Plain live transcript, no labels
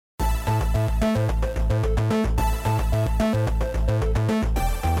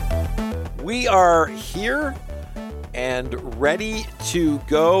We are here and ready to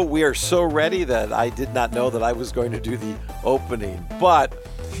go. We are so ready that I did not know that I was going to do the opening. But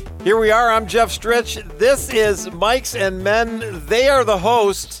here we are. I'm Jeff Stritch. This is Mikes and Men. They are the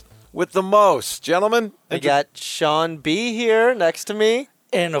hosts with the most. Gentlemen. We got Sean B here next to me.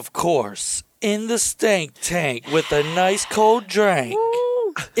 And of course, in the stank tank with a nice cold drink,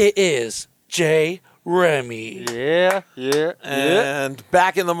 it is Jay Remy. Yeah. And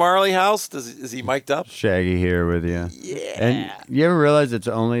back in the Marley house. Is he mic'd up? Shaggy here with you. Yeah. And you ever realize it's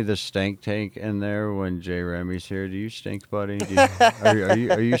only the stank tank in there when Jay Remy's here? Do you stink, buddy?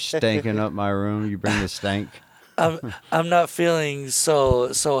 Are you stanking up my room? You bring the stank? I'm not feeling so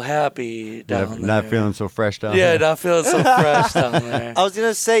happy down there. Not feeling so fresh down Yeah, there? not feeling so fresh down there. I was going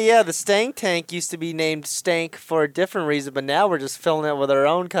to say, the stank tank used to be named stank for a different reason, but now we're just filling it with our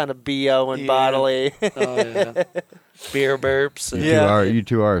own kind of BO and bodily. Oh, yeah. Beer burps. And You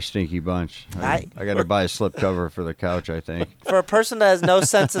two are a stinky bunch. I got to buy a slipcover for the couch, I think. For a person that has no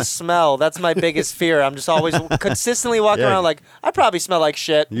sense of smell, that's my biggest fear. I'm just always consistently walking around like, I probably smell like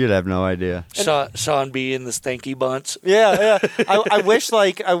shit. You'd have no idea. Sean B in the stanky bunch. Yeah. I wish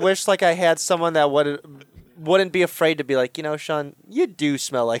I had someone that wouldn't be afraid to be like, Sean, you do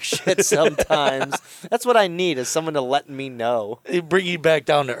smell like shit sometimes. That's what I need, is someone to let me know. They bring you back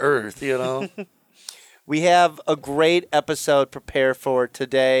down to earth, We have a great episode prepared for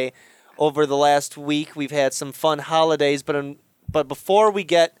today. Over the last week, we've had some fun holidays, but before we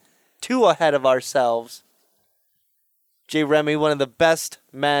get too ahead of ourselves, Jay Remy, one of the best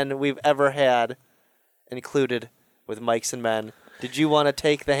men we've ever had, included with Mikes and Men. Did you want to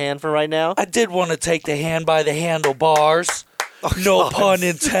take the hand for right now? I did want to take the hand by the handlebars. No pun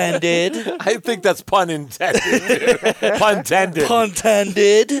intended. I think that's pun intended. Pun intended. Pun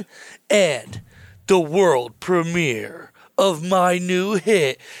intended. And the world premiere of my new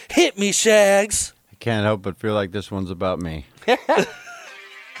hit. Hit me, Shags. I can't help but feel like this one's about me. The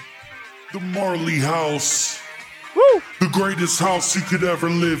Marley House. Woo! The greatest house you could ever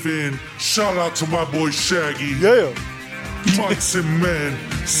live in. Shout out to my boy Shaggy. Yeah. Mikes and Men,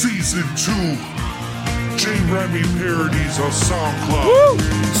 Season 2. Jay Remy parodies on SoundCloud.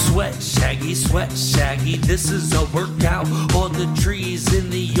 Sweat Shaggy, this is a workout. All the trees in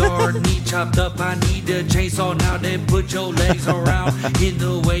the yard need chopped up. I need a chainsaw now, then put your legs around in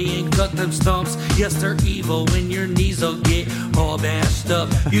the way and cut them stumps. Yes, they're evil when your knees will get all bashed up.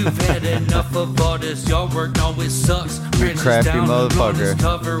 You've had enough of all this, y'all work always sucks. Branches crafty down, motherfucker.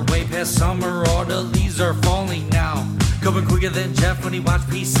 Cover way past summer, all the leaves are falling now. Coming quicker than Jeff when he watched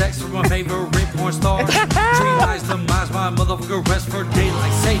P-Sex from my favorite porn star. Dream lies, demise, my motherfucker rest for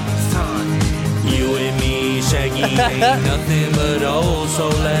daylight savings time. You and me, Shaggy, ain't nothing but old, so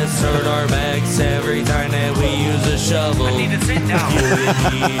let's hurt our backs every time that we use a shovel. I need to sit down. You and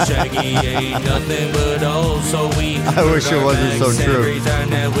me, Shaggy, ain't nothing but old, so we I wish it wasn't so true. every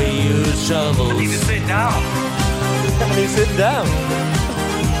time that we use shovels. I need to sit down. He's sitting down.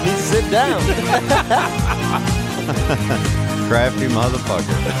 He's sitting down. Crafty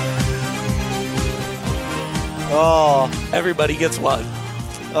motherfucker. Oh, Everybody gets one.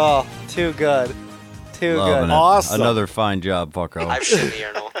 too good. Too Loving good. it. Awesome. Another fine job, fucko. I've shit in the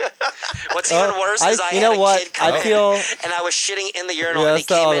urinal. What's even worse is I you had know a what? kid come I in feel- and I was shitting in the urinal Yeah, and that's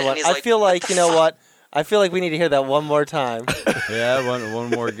he the came other in one. and he's I like, feel like, what you the know fuck? what? I feel like we need to hear that one more time. Yeah, one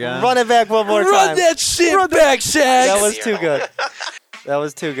more again. Run it back one more Run time. that shit back, Shags. That was too good. That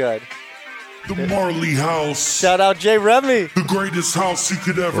was too good. The Marley House. Shout out Jay Remy. The greatest house you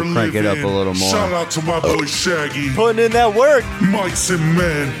could ever We'll live crank it up in. a little more. Shout out to my boy Shaggy. Putting in that work. Mikes and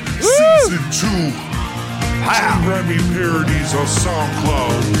Men, Season 2. Jay Remy parodies on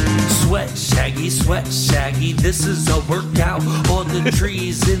SoundCloud. Sweat Shaggy, this is a workout. All the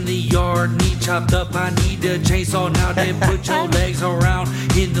trees in the yard need chopped up. I need a chainsaw now, then put your legs around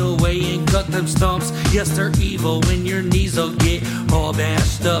in the way and cut them stumps. Yes, they're evil when your knees will get all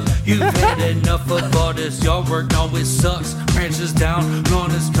bashed up. You've had enough of all this, y'all work always sucks. Branches down, lawn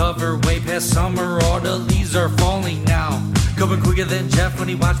is covered way past summer. All the leaves are falling now. Coming quicker than Jeff when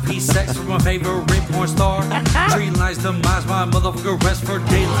he watched P-Sex from my favorite porn star. Treat lies, demise, my motherfucker rest for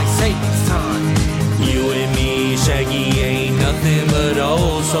daylight savings time. You and me, Shaggy, ain't nothing but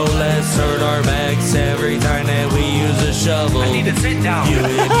old, so let's hurt our backs every time that we use a shovel. I need to sit down. You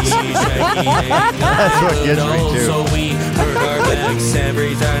and me, Shaggy, ain't nothing but old, so we hurt our backs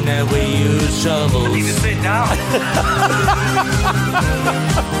every time that we use shovels. I need to sit down.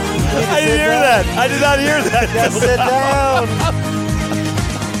 I didn't hear that. I did not hear that. Just sit down.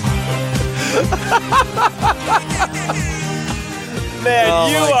 man, Oh,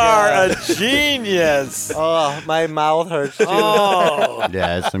 you my are God. a genius. Oh, my mouth hurts too. Oh,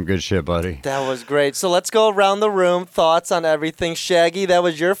 Yeah, it's some good shit, buddy. That was great. So let's go around the room. Thoughts on everything. Shaggy, that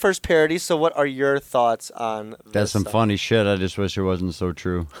was your first parody. So what are your thoughts on That's this some song? funny shit. I just wish it wasn't so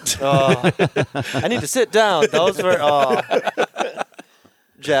true. Oh, I need to sit down. Those were,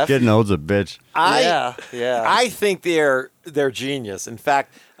 Jeff. Getting old's a bitch. Yeah. I think they're genius. In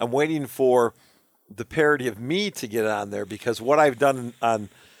fact, I'm waiting for the parody of me to get on there because what I've done on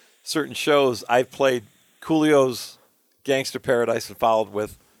certain shows, I've played Coolio's Gangster Paradise and followed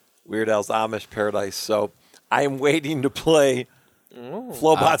with Weird Al's Amish Paradise. So I'm waiting to play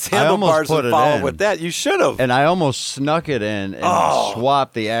Flowbot's I almost Handlebars put and it follow in. with that. You should have. And I almost snuck it in and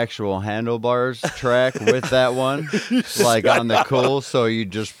swapped the actual Handlebars track with that one, like on the cool, so you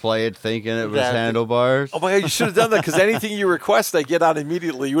just play it thinking it was That- Handlebars. Oh my God! You should have done that because anything you request, I get on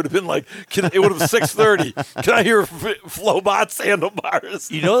immediately. You would have been like, it would have been 6:30. Can I hear Flowbot's Handlebars?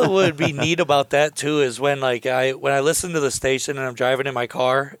 You know what would be neat about that too is when I listen to the station and I'm driving in my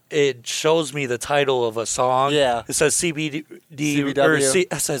car, it shows me the title of a song. Yeah. It says CBD or CBW.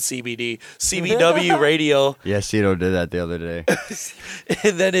 I said CBD. CBW radio. Yeah, Cito did that the other day.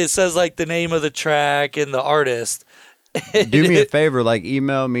 And then it says like the name of the track and the artist. Do me a favor, like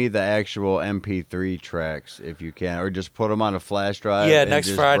email me the actual MP3 tracks if you can, or just put them on a flash drive. Yeah, and next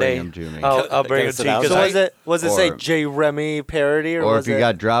just Friday. Bring them to me. I'll bring Gotta it sit to you. down. 'cause So I- was it say or- J. Remy parody or Or was if you it?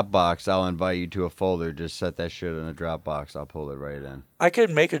 got Dropbox, I'll invite you to a folder. Just set that shit in a Dropbox. I'll pull it right in. I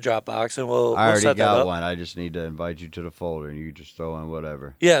could make a Dropbox and we'll I already set that got up. one. I just need to invite you to the folder, and you just throw in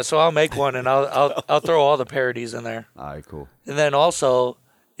whatever. Yeah, so I'll make one and I'll throw all the parodies in there. All right, cool. And then also,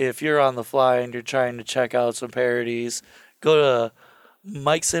 if you're on the fly and you're trying to check out some parodies, go to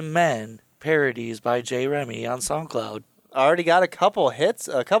Mikes and Men Parodies by J. Remy on SoundCloud. I already got a couple hits,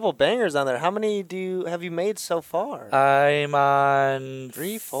 a couple bangers on there. How many have you made so far? I'm on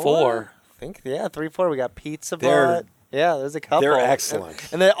 3, 4? 4. I think 3, 4. We got Pizza They're- Butt. Yeah, there's a couple. They're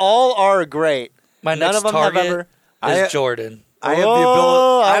excellent. and they all are great. My None next of them target have ever. I- is Jordan. I have the Oh,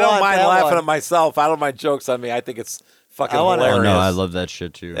 ability. I I don't want mind that laughing one. at myself. I don't mind jokes on me. I think it's fucking I wanna- Oh hilarious. no, I love that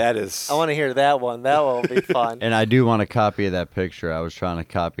shit too. that. Is. I want to hear that one. That one will be fun. And I do want a copy of that picture. I was trying to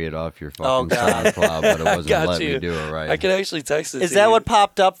copy it off your Oh, fucking God. SoundCloud, but it wasn't Got letting you. me do it right. I can actually text it Is to that you. what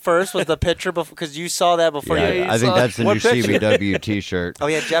popped up first? Was the picture before? Because you saw that before. yeah, you you I think saw- that's the What new picture? CBW T-shirt. Oh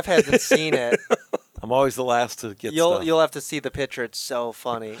yeah, Jeff hasn't seen it. I'm always the last to get You'll stuff. have to see the picture. It's so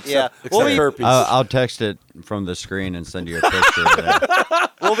funny. Yeah, Except we'll herpes. I'll text it from the screen and send you a picture. Of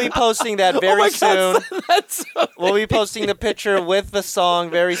that. we'll be posting that very soon. We'll be posting the picture with the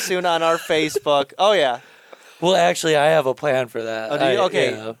song very soon on our Facebook. Oh yeah. Well, actually, I have a plan for that. Oh, do you?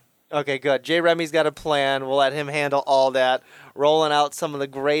 Okay. Yeah. Okay, good. J. Remy's got a plan. We'll let him handle all that, rolling out some of the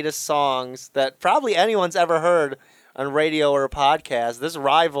greatest songs that probably anyone's ever heard on radio or a podcast. This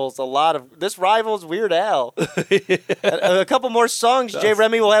rivals Weird Al. a couple more songs, J.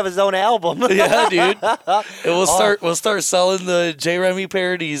 Remy will have his own album. Yeah, dude. And we'll start selling the J. Remy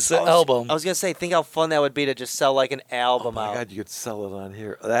Parodies album. I was gonna say, think how fun that would be to just sell like an album Oh my out. God, you could sell it on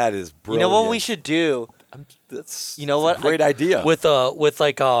here. That is You brilliant. know what we should do? That's You know what? a great idea. with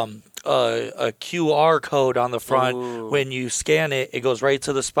like a QR code on the front. Ooh. When you scan it, it goes right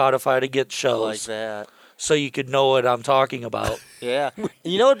to the Spotify to get Like shows, that. so you could know what I'm talking about. Yeah.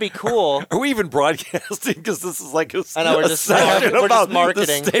 You know what'd be cool? Are we even broadcasting? Because this is like a, I know, we're a just section we're just about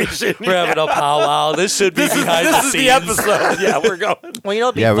marketing. the station. We're having a powwow. This should be behind This the is scenes. the episode. Yeah, we're going. Well, you know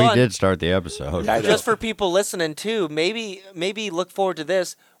what'd be Yeah, fun? we did start the episode. Yeah, I know. Just for people listening too, maybe look forward to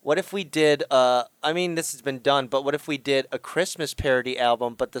this. What if we did? I mean, this has been done, but what if we did a Christmas parody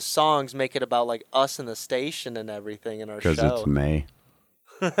album, but the songs make it about like us and the station and everything in our Because show? it's May.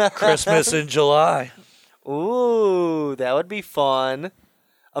 Christmas in July. Ooh, that would be fun.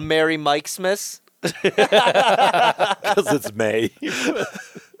 A Merry Mike'smas. Because it's May.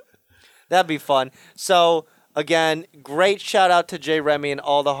 That'd be fun. So again, great shout out to J. Remy and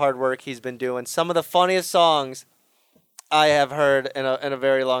all the hard work he's been doing. Some of the funniest songs I have heard in a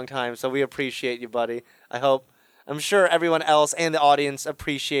very long time. So we appreciate you, buddy. I'm sure everyone else and the audience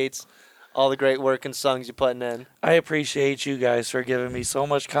appreciates all the great work and songs you're putting in. I appreciate you guys for giving me so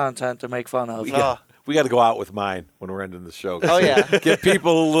much content to make fun of. We got to go out with mine when we're ending the show. Oh yeah. Get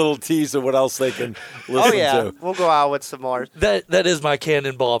people a little tease of what else they can listen Oh yeah. to. We'll go out with some more. That is my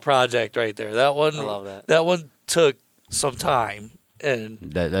Cannonball project right there. That one. I love that. That one took some time, and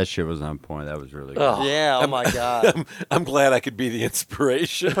That shit was on point. That was really good. oh, Yeah. Oh my god. I'm glad I could be the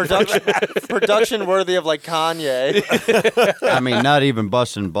inspiration. Production worthy of like Kanye. I mean, not even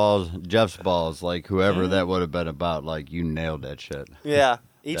busting balls, Jeff's balls, like whoever that would have been about. Like you nailed that shit. Yeah.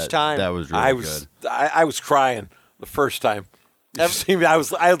 Each That- time. that was really I was good. I was crying the first time I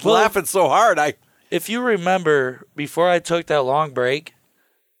was laughing so hard. If you remember, before I took that long break,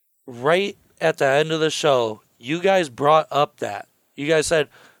 right at the end of the show, you guys brought up that. You guys said,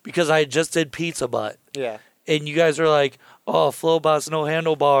 because I just did Pizza Butt. Yeah. And you guys were like, oh, Flowbot's no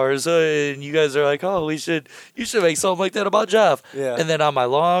handlebars. And you guys are like, oh, you should make something like that about Jeff. Yeah. And then on my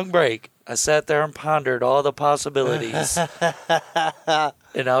long break, I sat there and pondered all the possibilities.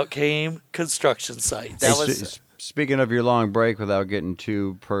 And out came construction sites. That was Speaking of your long break, without getting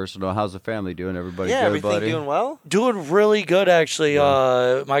too personal, how's the family doing? Everybody good, everything buddy? doing well? Doing really good, actually.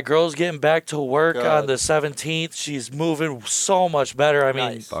 My girl's getting back to work Good. on the 17th. She's moving so much better. I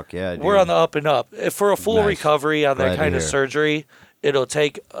mean, Nice. Fuck yeah, dude. we're on the up and up. For a full Nice. recovery on Glad that to kind of hear. surgery, it'll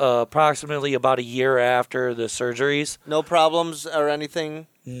take approximately about a year after the surgeries. No problems or anything?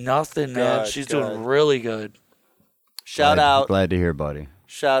 Nothing, man. Good, She's good. doing really good. Shout out. Glad to hear, buddy.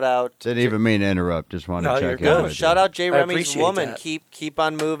 Shout out. Didn't even mean to interrupt. Just wanted No, to you're check good. in. No, with shout you. out Jay Remy's appreciate woman. that. Keep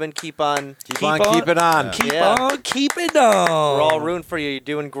on moving. Keep on. Keep on keeping on. Keep Yeah. on keeping on. We're all rooting for you. You're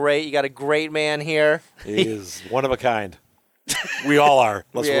doing great. You got a great man here. He is one of a kind. We all are.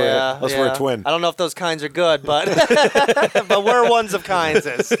 Unless we're a twin. I don't know if those kinds are good, but but we're ones of kinds.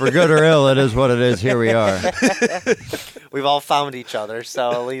 For good or ill, it is what it is. Here we are. We've all found each other,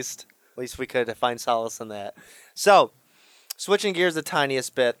 so at least we could find solace in that. So, switching gears the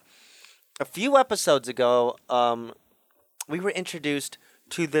tiniest bit. A few episodes ago, we were introduced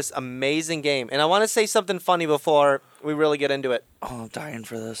to this amazing game, and I want to say something funny before we really get into it. Oh, I'm dying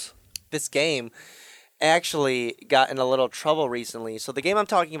for this. This game actually got in a little trouble recently. So the game I'm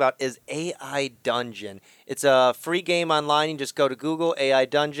talking about is AI Dungeon. It's a free game online. You just go to Google, AI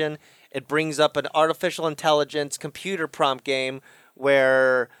Dungeon. It brings up an artificial intelligence computer prompt game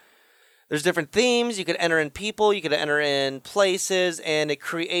where there's different themes. You could enter in people, you could enter in places, and it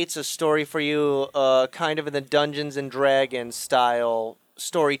creates a story for you, kind of in the Dungeons and Dragons style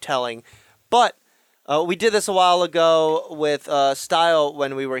storytelling. But we did this a while ago with Style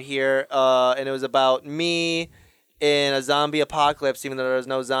when we were here, and it was about me in a zombie apocalypse, even though there was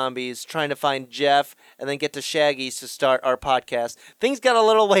no zombies, trying to find Jeff and then get to Shaggy's to start our podcast. Things got a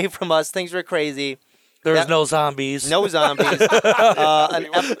little away from us. Things were crazy. There's That- no zombies. No zombies.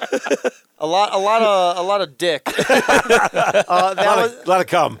 A lot of dick. That A lot of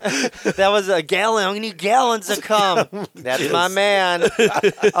cum. was a gallon. I'm gonna need gallons of cum. That's my man.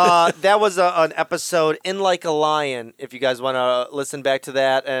 That was an episode in Like a Lion. If you guys want to listen back to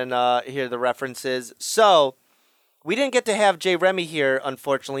that and hear the references. So we didn't get to have Jay Remy here,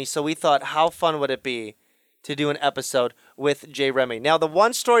 unfortunately. So we thought, how fun would it be to do an episode with Jay Remy? Now, the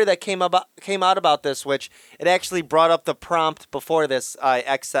one story that came out about this, which it actually brought up the prompt before this, I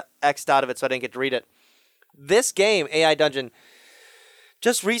X'd out of it, so I didn't get to read it. This game, AI Dungeon,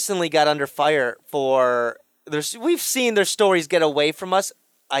 just recently got under fire for... We've seen their stories get away from us.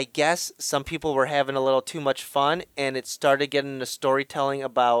 I guess some people were having a little too much fun, and it started getting into storytelling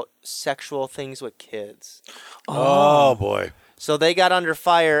about sexual things with kids. Oh, boy. So they got under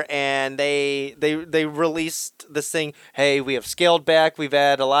fire, and they released this thing. Hey, we have scaled back. We've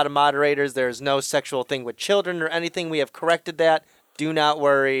had a lot of moderators. There's no sexual thing with children or anything. We have corrected that. Do not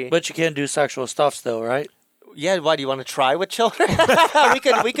worry. But you can do sexual stuff still, right? Yeah, why do you want to try with children?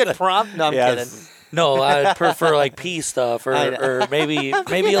 we could prompt. No, I'm kidding. No, I'd prefer like pee stuff or maybe a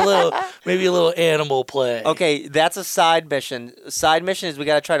little animal play. Okay, that's a side mission. Side mission is we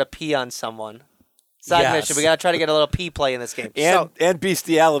got to try to pee on someone. Side Yes. mission, we got to try to get a little pee play in this game. And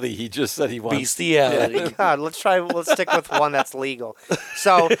bestiality. He just said he wants. Bestiality. God, let's stick with one that's legal.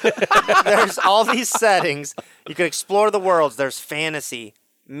 So there's all these settings. You can explore the worlds. There's fantasy,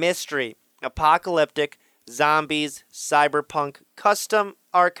 mystery, apocalyptic, zombies, cyberpunk, custom,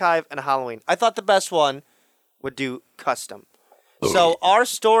 archive, and Halloween. I thought the best one would do custom. So our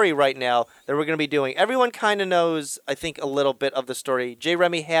story right now that we're going to be doing, everyone kind of knows, I think, a little bit of the story. Jay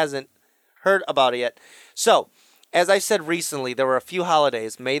Remy hasn't heard about it yet. So, as I said recently, there were a few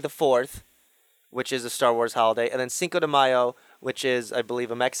holidays. May the 4th, which is a Star Wars holiday, and then Cinco de Mayo, which is, I believe,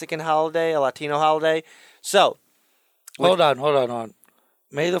 a Mexican holiday, a Latino holiday. So, Hold on.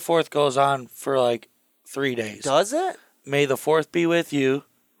 May the 4th goes on for like 3 days. does it? May the 4th be with you.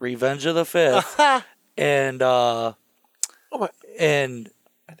 Revenge of the 5th. And and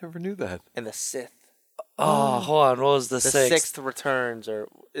I never knew that. And the Sith. hold on. What was the The 6th? Sixth returns, or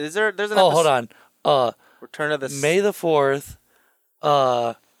is there? There's an Oh, hold on. Return of the May the 4th.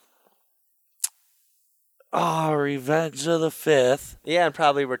 Revenge of the 5th. Yeah, and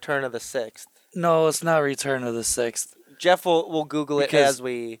probably Return of the Sixth. No, it's not Return of the 6th. Jeff will Google it Because-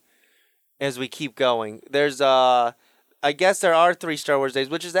 as we keep going. There's I guess there are 3 Star Wars days,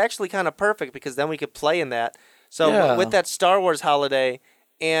 which is actually kind of perfect because then we could play in that. So Yeah. with that Star Wars holiday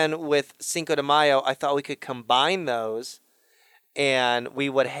and with Cinco de Mayo, I thought we could combine those, and we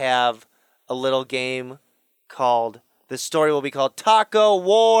would have a little game called. The story will be called Taco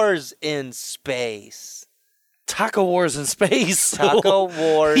Wars in Space. Taco Wars in space. Taco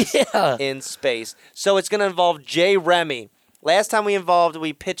Wars Yeah. in Space. So it's going to involve Jay Remy. Last time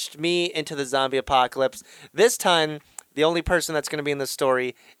we pitched me into the zombie apocalypse. This time, the only person that's going to be in the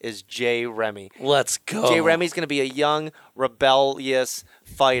story is Jay Remy. Let's go. Jay Remy's going to be a young, rebellious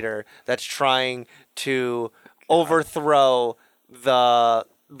fighter that's trying to overthrow the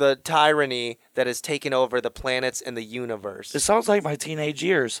tyranny that has taken over the planets and the universe. It sounds like my teenage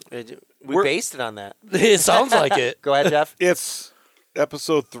years. We based it on that. It sounds like it. Go ahead, Jeff. It's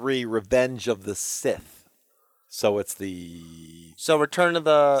episode 3, Revenge of the Sith. So it's the So Return of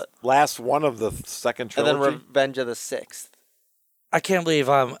the... last one of the second And trilogy. then Revenge of the Sixth. I can't believe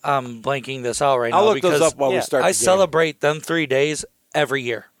I'm blanking this out right I'll now look because those up while we yeah, start. I the game. celebrate them 3 days every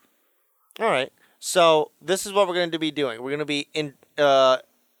year. All right. So this is what we're going to be doing. We're going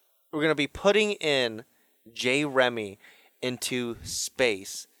to be putting in Jay Remy into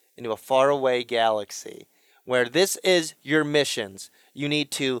space, into a faraway galaxy, where this is your missions. You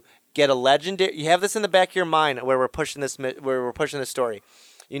need to get a legendary. You have this in the back of your mind where we're pushing this. Where we're pushing this story.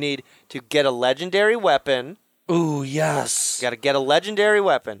 You need to get a legendary weapon. Ooh, yes. You got to get a legendary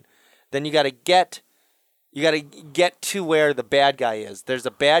weapon. Then you got to get to where the bad guy is. There's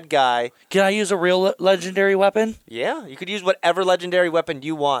a bad guy. Can I use a real legendary weapon? Yeah, you could use whatever legendary weapon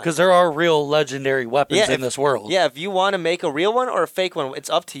you want. Because there are real legendary weapons Yeah, in this world. Yeah, if you want to make a real one or a fake one, it's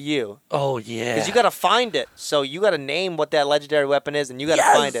up to you. Oh, yeah. Because you got to find it. So you got to name what that legendary weapon is, and you got to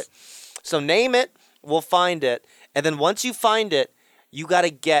Yes! find it. So name it, we'll find it. And then once you find it, you got to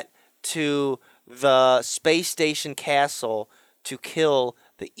get to the space station castle to kill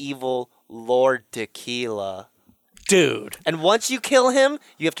the evil Lord Tequila. Dude. And once you kill him,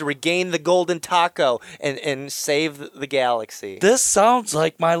 you have to regain the golden taco and save the galaxy. This sounds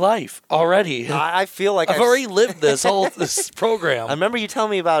like my life already. I feel like I've already lived this program. I remember you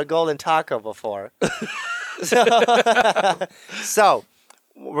telling me about a golden taco before. So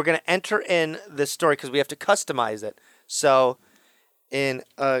we're going to enter in this story because we have to customize it. So in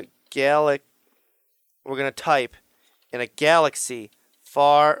a we're going to type in a galaxy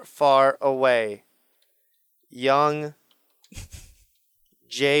far, far away, young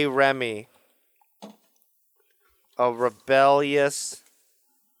Jay Remy, a rebellious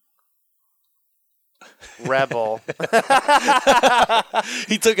rebel.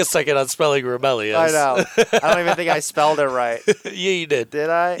 He took a second on spelling rebellious. I know. I don't even think I spelled it right. Yeah, you did. Did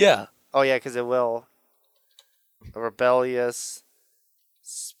I? Yeah. Oh, yeah, because it will. A rebellious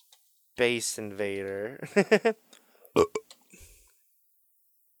space invader.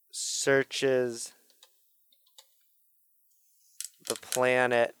 Searches the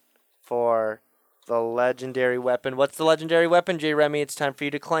planet for the legendary weapon. What's the legendary weapon, Jay Remy? It's time for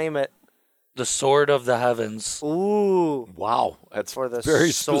you to claim it. The Sword of the Heavens. Ooh. Wow, that's For the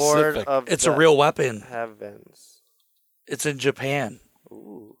very sword specific. of It's the a real weapon. heavens. It's in Japan.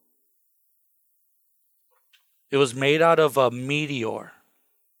 Ooh. It was made out of a meteor.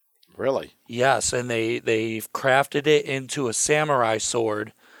 Really? Yes, and they've crafted it into a samurai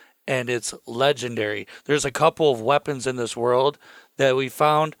sword, and it's legendary. There's a couple of weapons in this world that we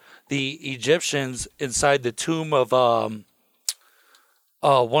found. The Egyptians inside the tomb of one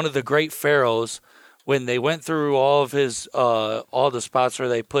of the great pharaohs, when they went through all of his all the spots where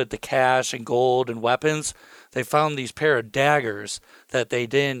they put the cash and gold and weapons, they found these pair of daggers that they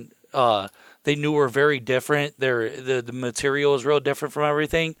didn't. They knew were very different. The material was real different from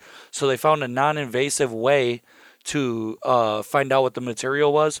everything. So they found a non-invasive way to find out what the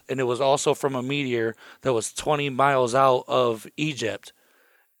material was. And it was also from a meteor that was 20 miles out of Egypt.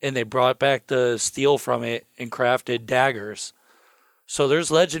 And they brought back the steel from it and crafted daggers. So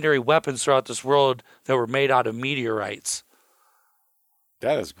there's legendary weapons throughout this world that were made out of meteorites.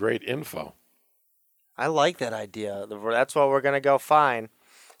 That is great info. I like that idea. That's what we're going to go find.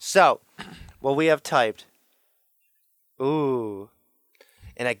 So, what we have typed. Ooh.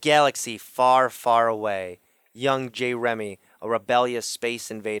 In a galaxy far, far away, young Jay Remy, a rebellious space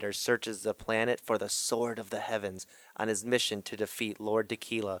invader, searches the planet for the Sword of the Heavens on his mission to defeat Lord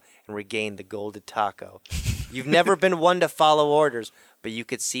Tequila and regain the golden taco. You've never been one to follow orders, but you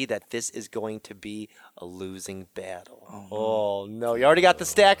could see that this is going to be a losing battle. Oh, no. You already got the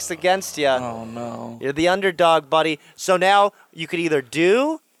stacks against you. Oh, no. You're the underdog, buddy. So now you could either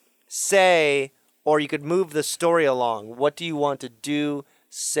do, say, or you could move the story along. What do you want to do,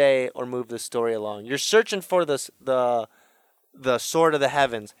 say, or move the story along? You're searching for the Sword of the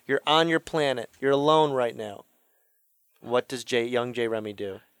Heavens. You're on your planet. You're alone right now. What does young J. Remy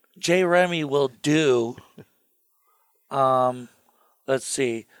do? J. Remy will do. Let's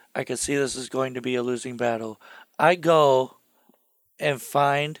see. I can see this is going to be a losing battle. I go and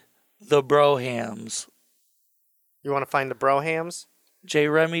find the Brohams. You want to find the Brohams? J.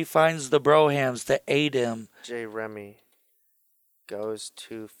 Remy finds the Brohams to aid him. J. Remy goes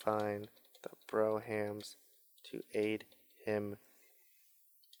to find the Brohams to aid him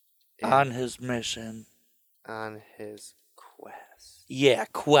on his mission. On his quest. Yeah,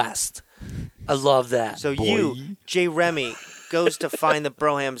 quest. I love that. So you, J. Remy, goes to find the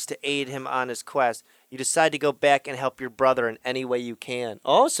Brohams to aid him on his quest. You decide to go back and help your brother in any way you can.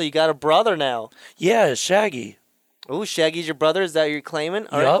 Oh, so you got a brother now. Yeah, Shaggy. Oh, Shaggy's your brother? Is that what you're claiming?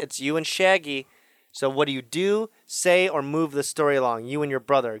 All Yup. right, it's you and Shaggy. So what do, say, or move the story along? You and your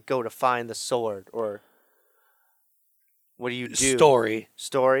brother go to find the sword, or what do you do?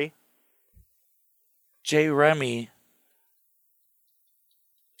 Story? J. Remy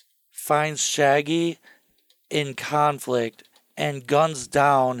finds Shaggy in conflict and guns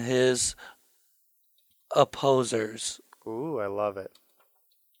down his opposers. Ooh, I love it.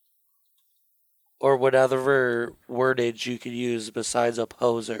 Or whatever wordage you could use besides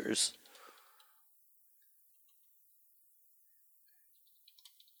opposers.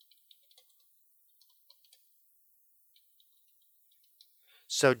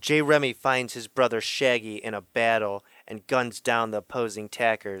 So J. Remy finds his brother Shaggy in a battle and guns down the opposing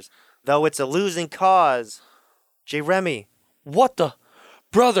attackers. Though it's a losing cause. J. Remy. What the?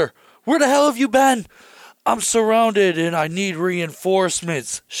 Brother, where the hell have you been? I'm surrounded and I need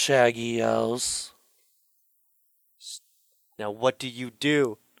reinforcements, Shaggy yells. Now what do you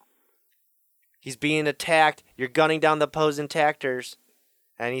do? He's being attacked. You're gunning down the opposing attackers.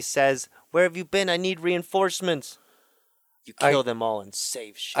 And he says, where have you been? I need reinforcements. You kill them all and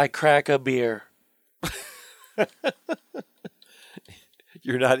save shit. I crack a beer.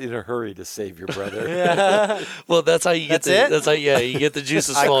 You're not in a hurry to save your brother. Well, that's how you get you get the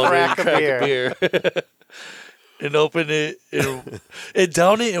juices flowing. Crack a beer. And open it and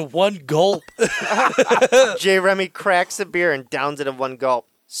down it in one gulp. J. Remy cracks a beer and downs it in one gulp.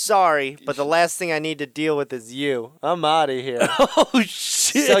 Sorry, but the last thing I need to deal with is you. I'm out of here. Oh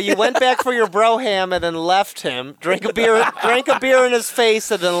shit! So you went back for your Broham and then left him. Drank a beer in his face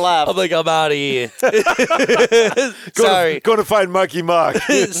and then left. I'm like, I'm out of here. Sorry. Go to find Mucky Muck.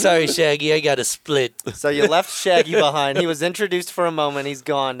 Sorry, Shaggy. I got to split. So you left Shaggy behind. He was introduced for a moment. He's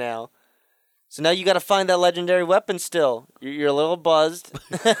gone now. So now you got to find that legendary weapon still. You're a little buzzed.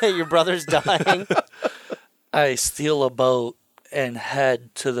 Your brother's dying. I steal a boat and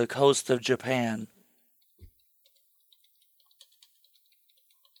head to the coast of Japan.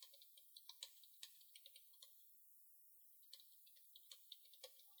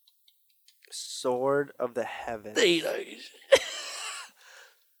 Sword of the Heavens.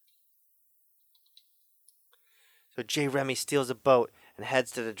 So J. Remy steals a boat and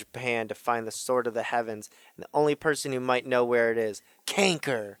heads to Japan to find the Sword of the Heavens, and the only person who might know where it is,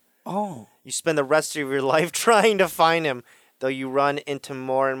 Kanker. Oh. You spend the rest of your life trying to find him, though you run into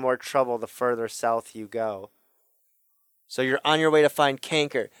more and more trouble the further south you go. So you're on your way to find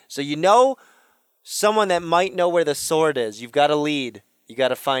Kanker. So you know someone that might know where the sword is. You've got a lead. You got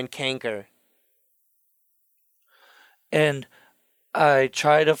to find Kanker. And I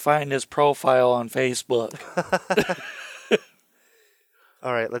try to find his profile on Facebook.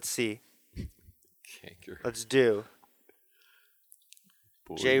 All right, let's see. Kanker. Let's do.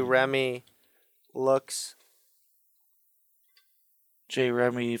 Boy. J. Remy looks. J.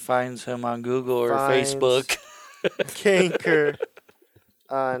 Remy finds him on Google or Finds- Facebook. Kanker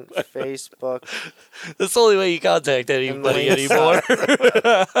on Facebook. That's the only way you contact anybody links anymore.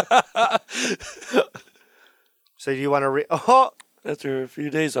 So do you want to Oh! After a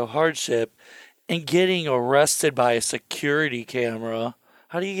few days of hardship and getting arrested by a security camera.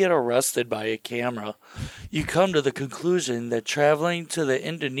 How do you get arrested by a camera? You come to the conclusion that traveling to the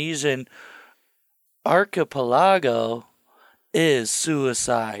Indonesian archipelago is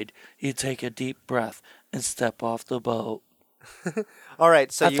suicide. You take a deep breath and step off the boat. All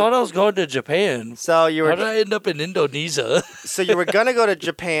right, so I thought I was going to Japan. So you How were did I end up in Indonesia? so you were gonna go to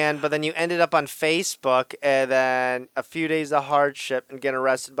Japan, but then you ended up on Facebook, and then a few days of hardship and getting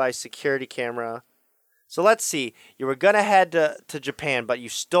arrested by a security camera. So let's see. You were gonna head to Japan, but you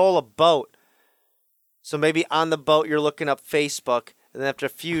stole a boat. So maybe on the boat you're looking up Facebook, and then after a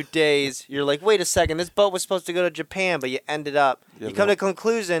few days you're like, wait a second, this boat was supposed to go to Japan, but you ended up. Yeah, you come no. to the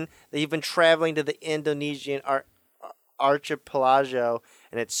conclusion that you've been traveling to the Indonesian archipelago,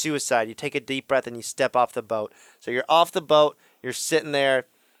 and it's suicide. You take a deep breath and you step off the boat. So you're off the boat. You're sitting there.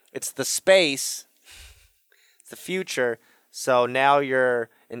 It's the space. the future. So now you're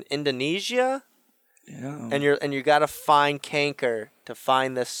in Indonesia, Yeah. and you got to find Kanker to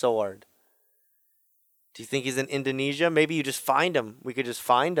find this sword. Do you think he's in Indonesia? Maybe you just find him. We could just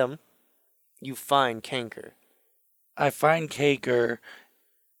find him. You find Kanker. I find Caker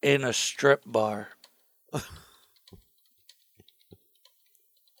in a strip bar.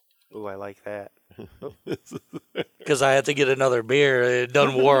 Ooh, I like that. Because I had to get another beer. It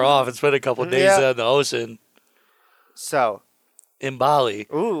done wore off. It's been a couple days Yeah. in the ocean So, in Bali.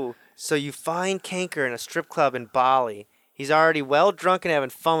 so you find Kanker in a strip club in Bali. He's already well drunk and having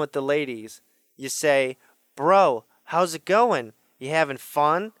fun with the ladies. You say, "Bro, how's it going? You having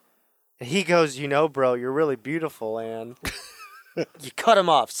fun?" And he goes, "You know, bro, you're really beautiful." And you cut him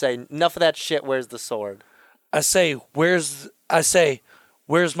off. Say, "Enough of that shit. Where's the sword?" I say, where's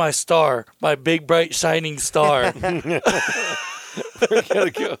my star? My big, bright, shining star. We're gonna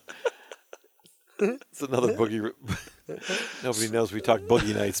go. It's another boogie. Nobody knows we talked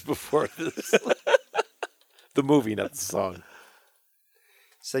Boogie Nights before this. The movie, not the song.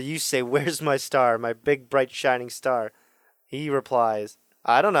 So you say, "Where's my star? My big, bright, shining star?" He replies,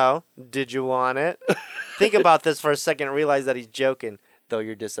 "I don't know. Did you want it?" Think about this for a second and realize that he's joking, though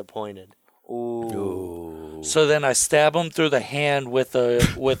you're disappointed. Ooh. So then I stab him through the hand with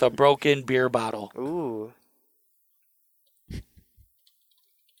a broken beer bottle. Ooh.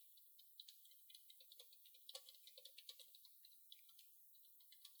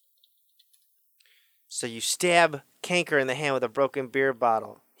 So you stab Kanker in the hand with a broken beer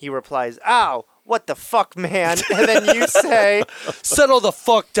bottle. He replies, "Ow, what the fuck, man?" And then you say, Settle the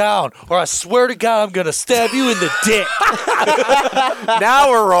fuck down, or I swear to God, I'm gonna stab you in the dick. Now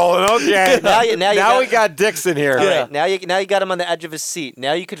we're rolling. Okay. Now we got Dix in here. All right, now you got him on the edge of his seat.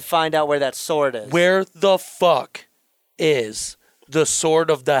 Now you can find out where that sword is. Where the fuck is the sword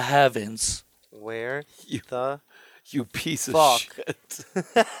of the heavens? Where the You piece of fuck?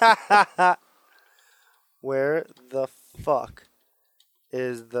 shit. Where the fuck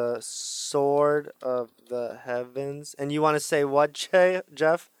is the sword of the heavens? And you want to say what,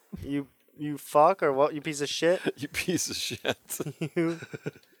 Jeff? You fuck or what? You piece of shit? You piece of shit. You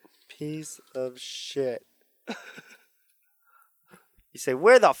piece of shit. You say,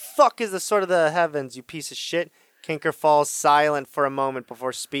 "Where the fuck is the sword of the heavens, you piece of shit?" Kanker falls silent for a moment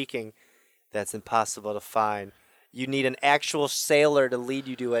before speaking. "That's impossible to find. You need an actual sailor to lead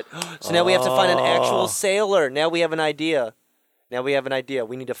you to it." So now we have to find an actual sailor. Now we have an idea.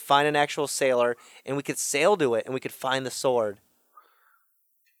 We need to find an actual sailor, and we could sail to it, and we could find the sword.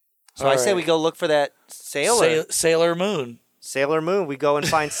 So I say we go look for that sailor. Sailor Moon. Sailor Moon. We go and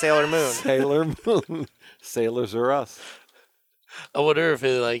find Sailor Moon. Sailor Moon. Sailors are us. I wonder if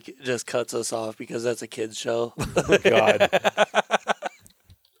it just cuts us off because that's a kid's show. God.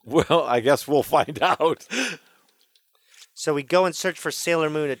 Well, I guess we'll find out. So we go and search for Sailor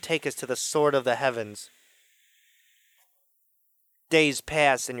Moon to take us to the sword of the heavens. Days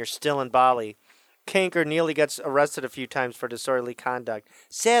pass and you're still in Bali. Kanker nearly gets arrested a few times for disorderly conduct.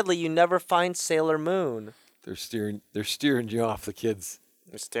 Sadly, you never find Sailor Moon. They're steering you off the kids'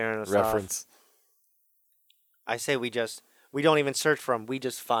 They're staring us reference. off. I say we don't even search for him. We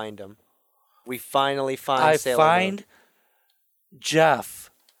just find him. We finally find Sailor Moon. I find Jeff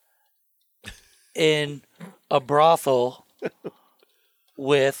in a brothel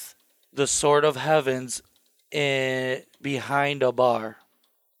with the sword of heavens behind a bar.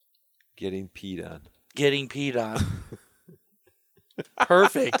 Getting peed on.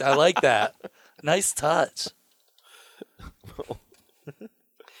 Perfect. I like that. Nice touch.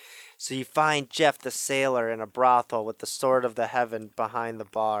 So you find Jeff the sailor in a brothel with the sword of the heaven behind the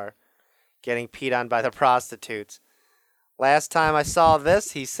bar, getting peed on by the prostitutes. "Last time I saw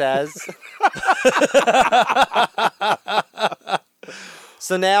this," he says.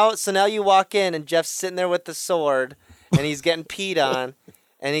 So now you walk in and Jeff's sitting there with the sword and he's getting peed on,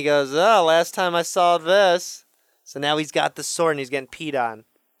 and he goes, "Oh, last time I saw this." So now he's got the sword and he's getting peed on.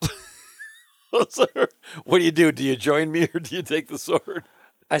 What do you do? Do you join me or do you take the sword?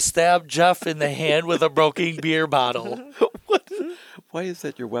 I stabbed Jeff in the hand with a broken beer bottle. What? Why is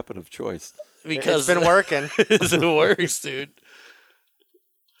that your weapon of choice? Because It's been working. it works, dude.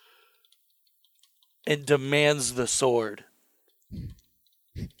 And demands the sword.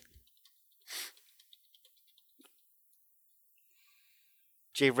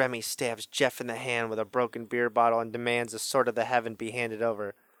 J. Remy stabs Jeff in the hand with a broken beer bottle and demands the sword of the heaven be handed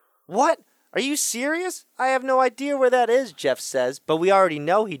over. "What? Are you serious? I have no idea where that is," Jeff says, but we already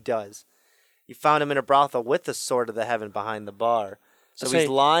know he does. You found him in a brothel with the sword of the heaven behind the bar. So he's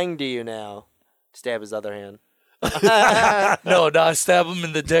lying to you now. Stab his other hand. No, I stab him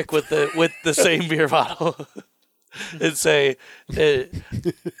in the dick with the same beer bottle. and say, It's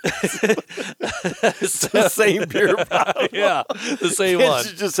the same beer bottle. yeah, the same Can't one.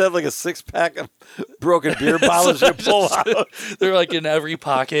 you just have like a 6-pack of broken beer bottles you pull out? They're like in every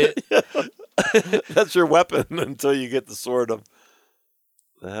pocket. That's your weapon until you get the sword of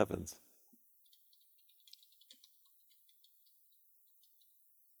the heavens.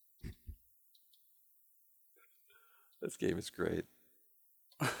 This game is great.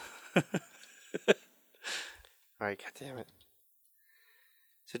 All right, God damn it.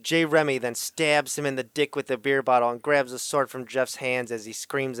 So Jay Remy then stabs him in the dick with the beer bottle and grabs the sword from Jeff's hands as he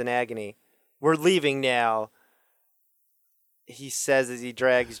screams in agony. We're leaving now, he says as he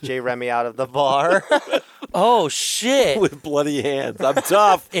drags Jay Remy out of the bar. Oh shit! With bloody hands. I'm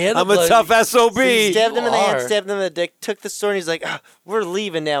tough. And I'm bloody- a tough SOB. He stabbed him in the hand, are. stabbed him in the dick, took the sword, and he's like, we're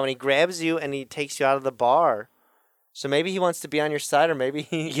leaving now. And he grabs you and he takes you out of the bar. So maybe he wants to be on your side, or maybe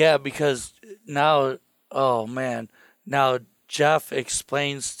he... Yeah, because now, oh man, now Jeff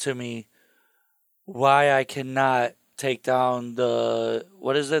explains to me why I cannot take down the,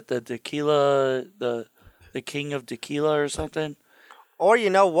 what is it, the tequila, the king of tequila or something? Or you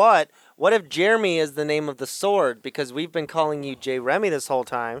know what? What if Jeremy is the name of the sword? Because we've been calling you Jay Remy this whole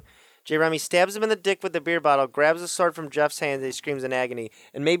time. Jay Remy stabs him in the dick with the beer bottle, grabs the sword from Jeff's hand, and he screams in agony.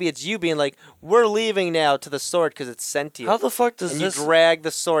 And maybe it's you being like, we're leaving now, to the sword because it's sentient. How the fuck does and this... you drag the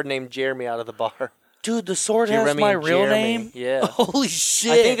sword named Jeremy out of the bar. Dude, the sword Jay has Remy my and real Jeremy. name? Yeah. Holy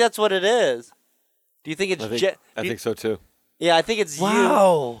shit. I think that's what it is. Do you think it's... I think so too. Yeah, I think it's you.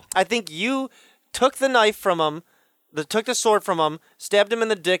 Wow. I think you took the knife from him, took the sword from him, stabbed him in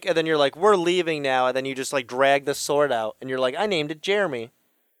the dick, and then you're like, we're leaving now, and then you just like drag the sword out, and you're like, I named it Jeremy.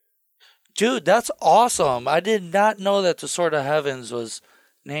 Dude, that's awesome. I did not know that the Sword of Heavens was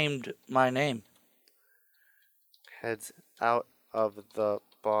named my name. Heads out of the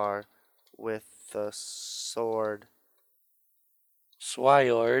bar with the sword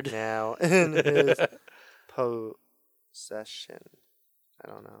Sword. now in his possession. I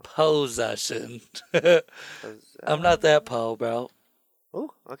don't know. Possession. Possession. I'm not that po, bro. Ooh,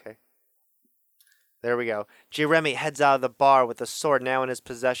 okay. There we go. Jeremy heads out of the bar with the sword now in his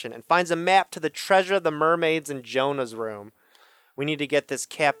possession and finds a map to the treasure of the mermaids in Jonah's room. We need to get this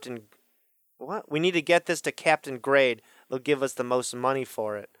Captain... What? We need to get this to Captain Grade. They'll give us the most money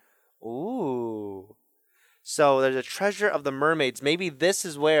for it. Ooh. So there's a treasure of the mermaids. Maybe this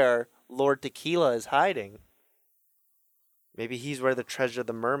is where Lord Tequila is hiding. Maybe he's where the treasure of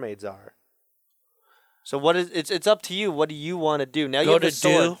the mermaids are. So what is... It's up to you. What do you want to do? Now you Go have to the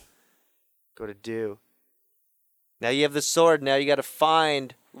sword. do. Go to do. Now you have the sword. Now you got to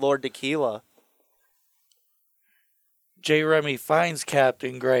find Lord Tequila. J. Remy finds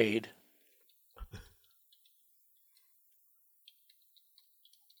Captain Grade.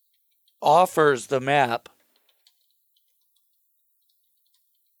 Offers the map.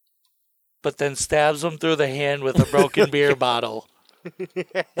 But then stabs him through the hand with a broken beer bottle.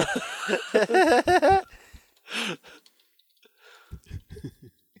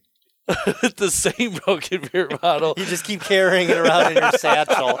 The same broken beer bottle. You just keep carrying it around in your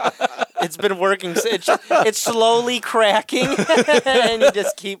satchel. It's been working. It's slowly cracking, and you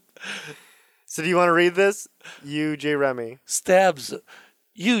just keep. So do you want to read this? You, J. Remy. Stabs.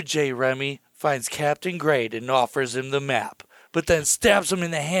 You, J. Remy, finds Captain Grade and offers him the map, but then stabs him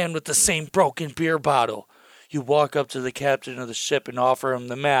in the hand with the same broken beer bottle. You walk up to the captain of the ship and offer him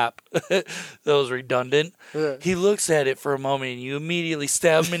the map. That was redundant. Yeah. He looks at it for a moment, and you immediately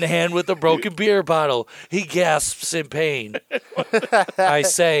stab him in the hand with a broken beer bottle. He gasps in pain. I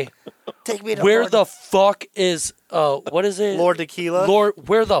say, Take me to where Lord, the fuck is, what is it? Lord Tequila.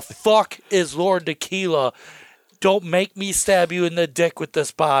 Where the fuck is Lord Tequila? Don't make me stab you in the dick with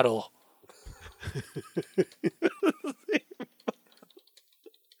this bottle.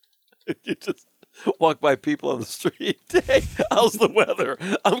 You just walk by people on the street. Hey, how's the weather?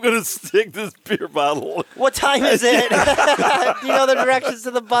 I'm going to stick this beer bottle. What time is it? Do you know the directions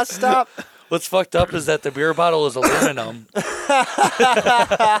to the bus stop? What's fucked up is that the beer bottle is aluminum.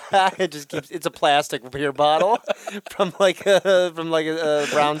 It just keeps. It's a plastic beer bottle from like a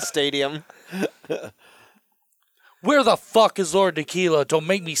Brown Stadium. Where the fuck is Lord Tequila? Don't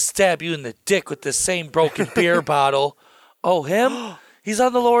make me stab you in the dick with the same broken beer bottle. Oh, him? He's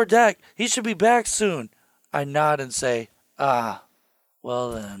on the lower deck. He should be back soon. I nod and say,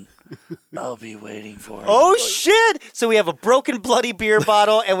 well then, I'll be waiting for him. Oh shit! So we have a broken bloody beer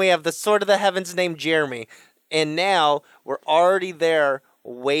bottle and we have the Sword of the Heavens named Jeremy. And now we're already there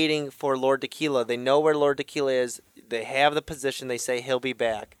waiting for Lord Tequila. They know where Lord Tequila is. They have the position. They say he'll be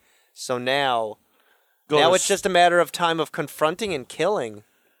back. So now it's just a matter of time of confronting and killing.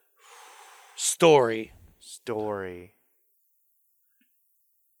 Story. story.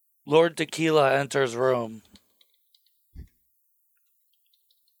 Lord Tequila enters room.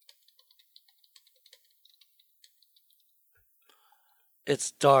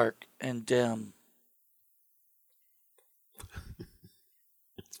 It's dark and dim.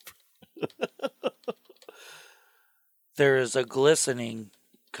 There is a glistening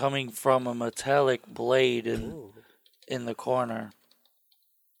coming from a metallic blade in the corner.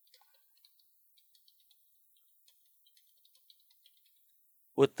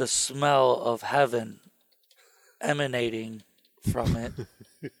 With the smell of heaven emanating from it.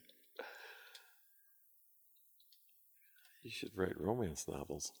 You should write romance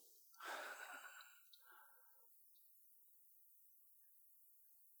novels.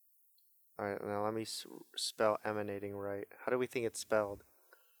 All right, now let me spell emanating right. How do we think it's spelled?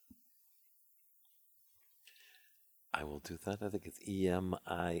 I will do that. I think it's Emainating,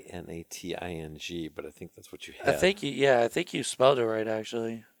 but I think that's what you have. I think you spelled it right,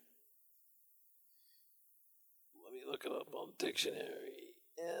 actually. Let me look it up on dictionary.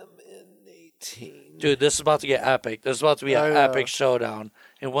 Emanating. Dude, this is about to get epic. This is about to be an epic showdown.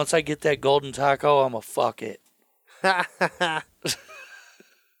 And once I get that golden taco, I'm going to fuck it. How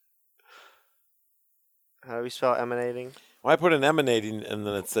do we spell emanating? Well, I put an emanating, and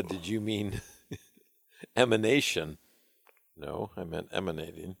then it said, did you mean emanation? No, I meant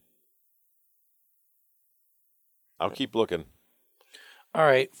emanating. I'll keep looking. All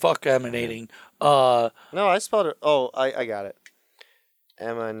right, fuck emanating. No, I spelled it. Oh, I got it.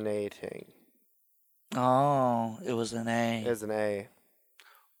 Emanating. Oh, it was an A. There's an A.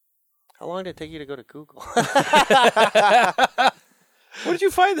 How long did it take you to go to Google? What did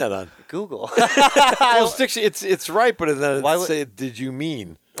you find that on? Google. Well, it's right, but then Why it would- said, did you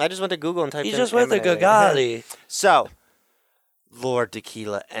mean? I just went to Google and typed You in just went to emanating. Gagati. So, Lord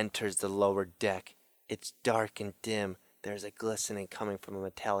Tequila enters the lower deck. It's dark and dim. There's a glistening coming from a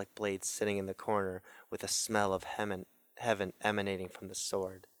metallic blade sitting in the corner with a smell of heaven emanating from the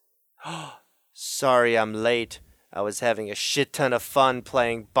sword. Sorry I'm late. I was having a shit ton of fun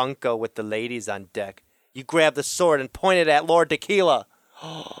playing bunco with the ladies on deck. You grabbed the sword and pointed at Lord Tequila.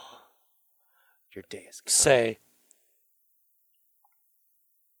 Your day is come. Say,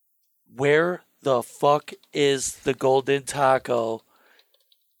 where the fuck is the golden taco?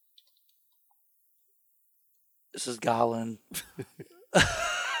 This is Gollin.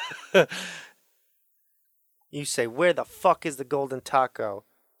 You say, where the fuck is the golden taco?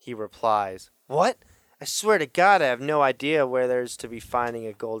 He replies, what? I swear to God, I have no idea where there's to be finding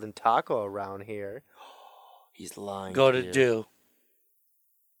a golden taco around here. He's lying. Go to to you. do.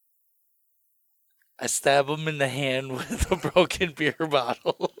 I stab him in the hand with a broken beer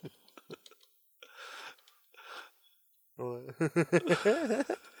bottle.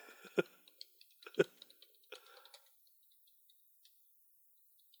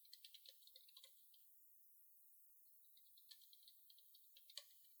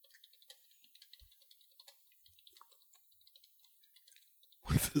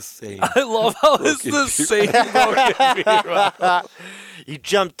 The same. I love how it's the same broken beer bottle. You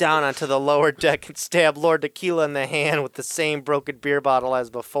jump down onto the lower deck and stab Lord Tequila in the hand with the same broken beer bottle as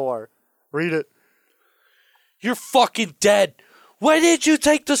before. Read it. You're fucking dead. Why did you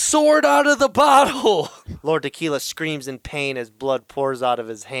take the sword out of the bottle? Lord Tequila screams in pain as blood pours out of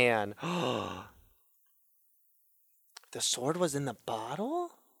his hand. The sword was in the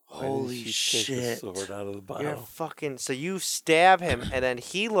bottle? Holy Take the shit. sword out of the You're bottle. fucking. So you stab him, and then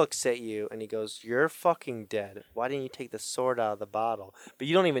he looks at you and he goes, "You're fucking dead. Why didn't you take the sword out of the bottle?" But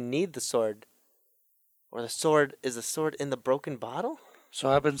you don't even need the sword. Or the sword is the sword in the broken bottle? So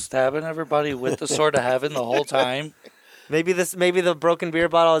I've been stabbing everybody with the sword of heaven the whole time. Maybe the broken beer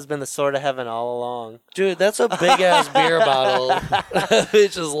bottle has been the sword of heaven all along. Dude, that's a big ass beer bottle.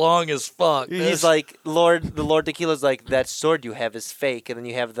 It's as long as fuck. He's like, the Lord Tequila's like, that sword you have is fake, and then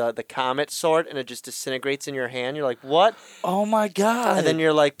you have the comet sword, and it just disintegrates in your hand. You're like, what? Oh my god. And then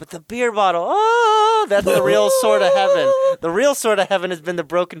you're like, but the beer bottle, oh, that's the real sword of heaven. The real sword of heaven has been the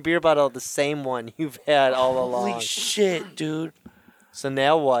broken beer bottle, the same one you've had all along. Holy shit, dude. So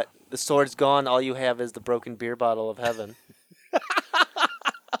now what? The sword's gone. All you have is the broken beer bottle of heaven.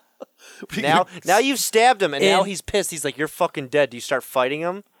 Now you've stabbed him, and now he's pissed. He's like, "You're fucking dead." Do you start fighting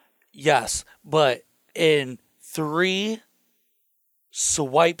him? Yes, but in 3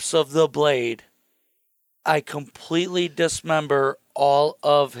 swipes of the blade, I completely dismember all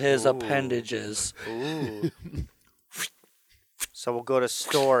of his appendages. Ooh. So we'll go to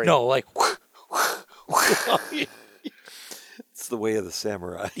story. No, like, It's the way of the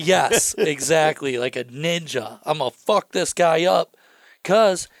samurai. yes, exactly, like a ninja. I'm gonna fuck this guy up.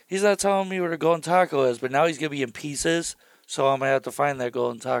 Because he's not telling me where the golden taco is, but now he's going to be in pieces. So I'm going to have to find that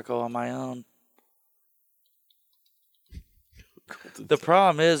golden taco on my own. The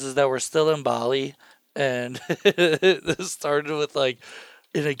problem is that we're still in Bali. And this started with like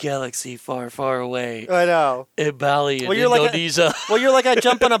in a galaxy far, far away. I know. In Bali, in you're Indonesia. You're like, I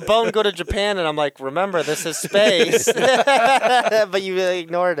jump on a boat and go to Japan, and I'm like, remember, this is space. But you really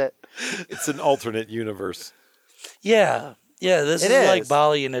ignored it. It's an alternate universe. Yeah. Yeah, this It is like is.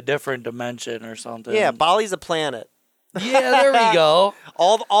 Bali in a different dimension or something. Yeah, Bali's a planet. Yeah, there we go.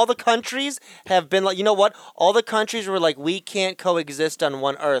 All the countries have been like, you know what? All the countries were like, we can't coexist on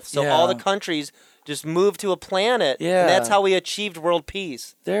one Earth. So all the Yeah. countries just moved to a planet. Yeah. And that's how we achieved world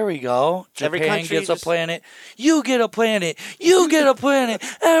peace. There we go. Every Japan country gets a just- planet. You get a planet. You get a planet.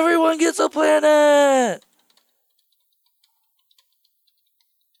 Everyone gets a planet.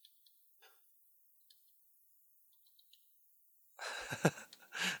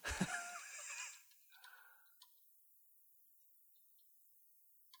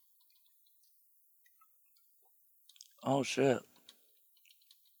 Oh, shit.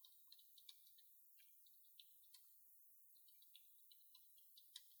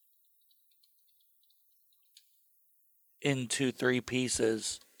 Into 3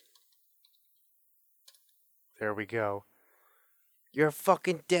 pieces. There we go. You're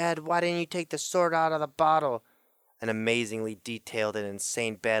fucking dead. Why didn't you take the sword out of the bottle? An amazingly detailed and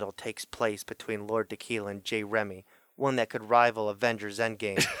insane battle takes place between Lord Tequila and Jay Remy, one that could rival Avengers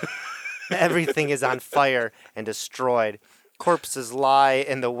Endgame. Everything is on fire and destroyed. Corpses lie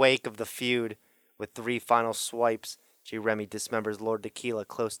in the wake of the feud. With 3 final swipes, Jay Remy dismembers Lord Tequila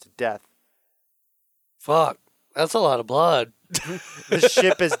close to death. Fuck. That's a lot of blood. The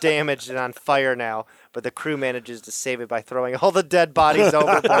ship is damaged and on fire now, but the crew manages to save it by throwing all the dead bodies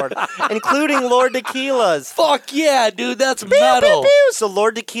overboard, including Lord Tequila's. Fuck yeah, dude. That's Pew, metal. pew, pew. So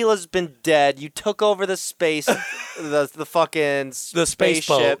Lord Tequila's been dead. You took over the space, the fucking The space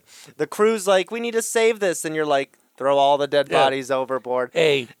spaceship. The crew's like, we need to save this, and you're like, throw all the dead Yeah. bodies overboard,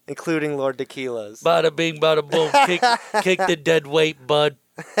 Hey, including Lord Tequila's. bada bing, bada boom. Kick the dead weight, bud.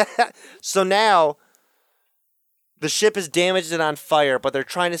 So now, the ship is damaged and on fire, but they're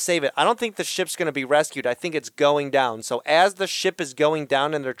trying to save it. I don't think the ship's going to be rescued. I think it's going down. So as the ship is going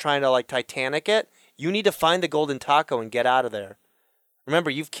down and they're trying to like Titanic it, you need to find the golden taco and get out of there.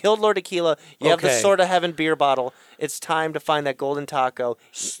 Remember, you've killed Lord Tequila. You have the Okay. Sword of Heaven beer bottle. It's time to find that golden taco.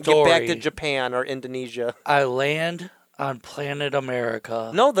 Get back to Story. Japan or Indonesia. I land on planet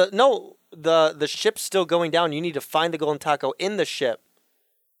America. No, the ship's still going down. You need to find the golden taco in the ship.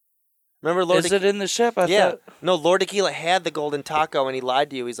 Remember, Lord Is it in the ship? I Yeah. thought. No, Lord Tequila had the golden taco and he lied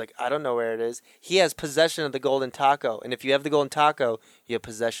to you. He's like, I don't know where it is. He has possession of the golden taco. And if you have the golden taco, you have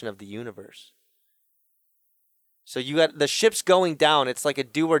possession of the universe. So you got the ship's going down. It's like a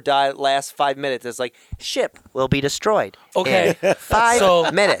do or die last 5 minutes. It's like, ship will be destroyed. Okay. in 5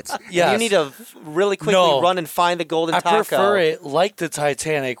 So, minutes. yes. You need to really quickly No. run and find the golden I taco. prefer it like the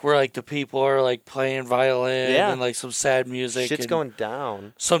Titanic, where like the people are like playing violin Yeah. and like some sad music. Shit's and going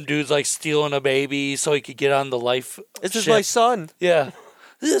down. Some dude's like stealing a baby so he could get on the life. This is ship. my son. Yeah.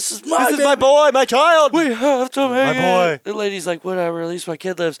 This is my This is my boy, my child. We have to make boy. it. The lady's like, whatever, at least my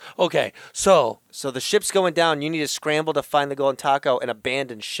kid lives. Okay, so So the ship's going down. You need to scramble to find the golden taco and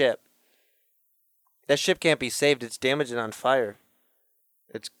abandon ship. That ship can't be saved. It's damaged and on fire.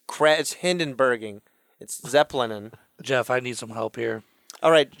 It's it's Hindenburging. It's Zeppelinin. Jeff, I need some help here.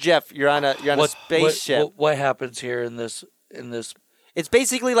 All right, Jeff, you're on a spaceship. What happens here in this? It's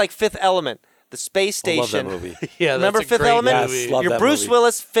basically like Fifth Element, the space I love station. that movie. Yeah, Remember that's a Fifth great Element? movie. Yes, love You're that Bruce movie.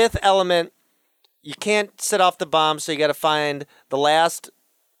 Willis, Fifth Element. You can't set off the bomb, so you got to find the last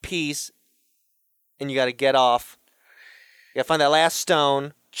piece, and you got to get off. You got to find that last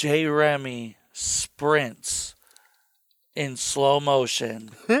stone. Jay Remy sprints in slow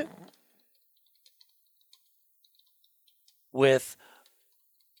motion with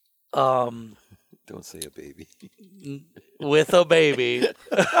Don't say a baby. with a baby.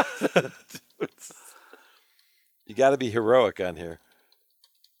 You got to be heroic on here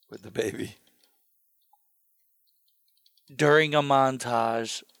with the baby. During a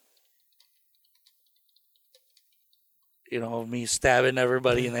montage, you know, me stabbing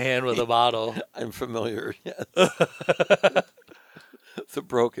everybody in the hand with a bottle. I'm familiar. Yes. It's a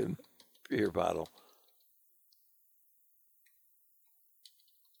broken beer bottle.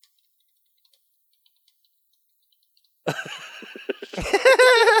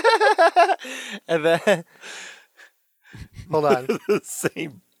 And then, hold on.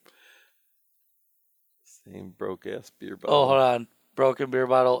 Same broke ass beer bottle. Oh, hold on. broken beer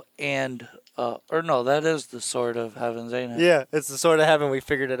bottle and or no, that is the sword of heavens, ain't it? Yeah, it's the sword of heaven. We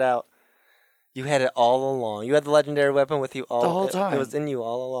figured it out. You had it all along. You had the legendary weapon with you all The whole time. It was in you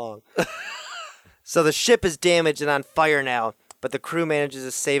all along. So the ship is damaged and on fire now, but the crew manages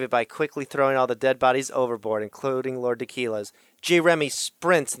to save it by quickly throwing all the dead bodies overboard, including Lord Tequila's. J. Remy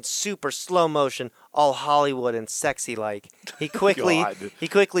sprints in super slow motion, all Hollywood and sexy like. He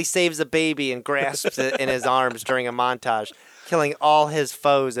quickly saves a baby and grasps it in his arms during a montage, killing all his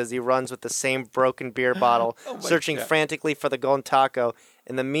foes as he runs with the same broken beer bottle, searching frantically for the golden taco.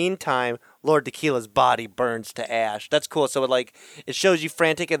 In the meantime, Lord Tequila's body burns to ash. That's cool. So it shows you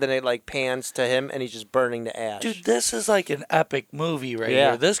frantic, and then it pans to him, and he's just burning to ash. Dude, this is like an epic movie right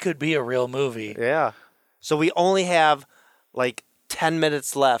here. This could be a real movie. Yeah. So we only have 10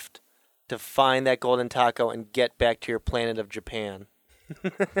 minutes left to find that golden taco and get back to your planet of Japan.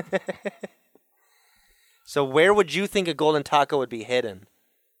 So where would you think a golden taco would be hidden?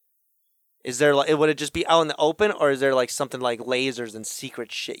 Is there would it just be out in the open, or is there something like lasers and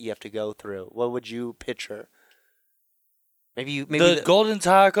secret shit you have to go through? What would you picture? Maybe the golden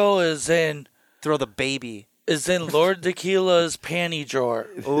taco is in throw the baby. Is in Lord Tequila's panty drawer.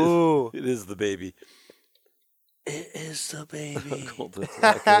 Ooh, it is the baby. It is the baby. Golden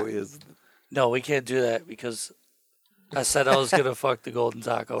taco is. No, we can't do that because I said I was gonna fuck the golden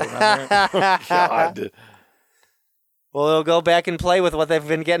taco. Remember? God. Well, they'll go back and play with what they've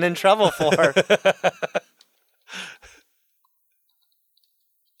been getting in trouble for.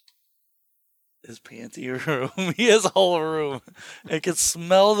 His panty room. He has a whole room. I can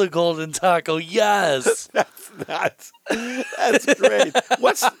smell the golden taco. Yes. That's great.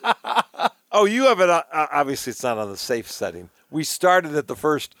 Oh, you have it. Obviously, it's not on the safe setting. We started at the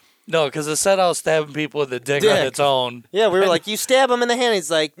first. No, because it said I was stabbing people in the dick on its own. Yeah, we were like, you stab him in the hand. He's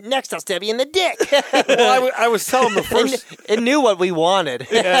like, next I'll stab you in the dick. Well, I was telling the first. It knew what we wanted.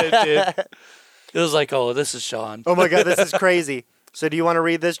 Yeah, it did. It was like, oh, this is Sean. Oh my God, this is crazy. So do you want to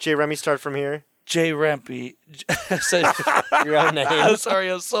read this? J. Remy, start from here. J. Remy. Your own name. I'm sorry,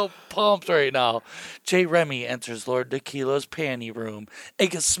 I'm so pumped right now. J. Remy enters Lord Tequila's panty room and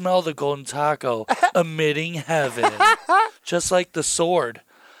can smell the golden taco emitting heaven. Just like the sword.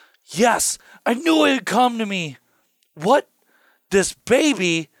 Yes, I knew it had come to me. What? This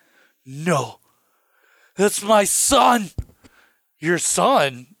baby? No. That's my son. Your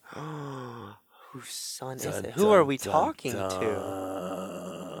son? Whose son is it? Who are we talking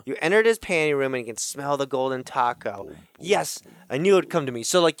to? You entered his panty room and you can smell the golden taco. Yes, I knew it would come to me.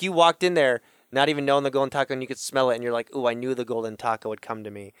 So you walked in there not even knowing the golden taco and you could smell it and you're like, ooh, I knew the golden taco would come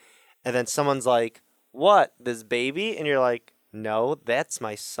to me. And then someone's like, what? This baby? And you're like, no, that's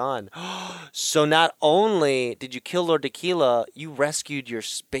my son. So not only did you kill Lord Tequila, you rescued your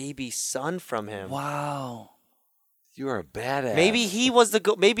baby son from him. Wow. You are a badass. Maybe he was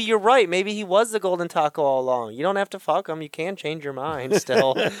maybe you're right. Maybe he was the golden taco all along. You don't have to fuck him. You can change your mind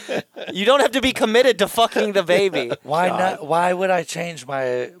still. You don't have to be committed to fucking the baby. Why not? Why would I change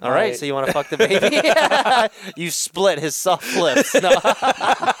my... All right, so you want to fuck the baby? You split his soft lips. No.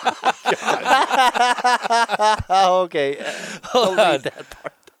 Okay. Hold on.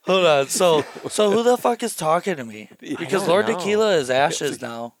 Hold on. So who the fuck is talking to me? Because Lord Tequila is ashes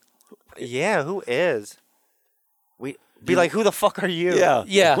now. Yeah, who is? Be like, who the fuck are you?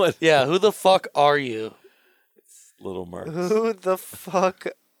 Yeah. Who the fuck are you? It's little Mark. Who the fuck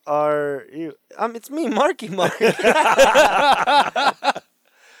are you? It's me, Marky Mark.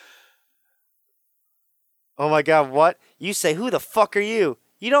 Oh my God, what? You say, who the fuck are you?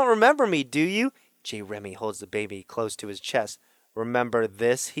 You don't remember me, do you? J. Remy holds the baby close to his chest. Remember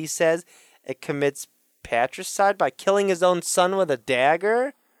this, he says. It commits patricide by killing his own son with a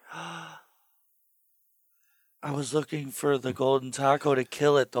dagger? I was looking for the golden taco to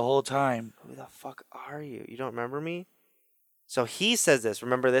kill it the whole time. Who the fuck are you? You don't remember me? So he says this,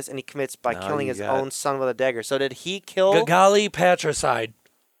 remember this, and he commits by killing his own son with a dagger. So did he kill... Gagali patricide.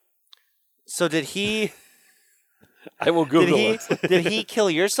 So did he... I will Google it. Did he kill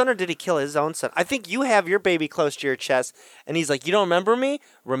your son or did he kill his own son? I think you have your baby close to your chest, and he's like, you don't remember me?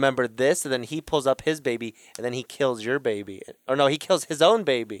 Remember this? And then he pulls up his baby, and then he kills your baby. Or no, he kills his own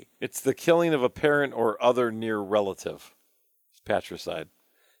baby. It's the killing of a parent or other near relative. It's patricide.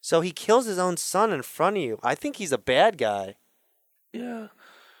 So he kills his own son in front of you. I think he's a bad guy. Yeah.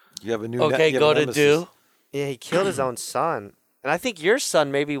 You have a new... Okay, go to do. Yeah, he killed his own son. And I think your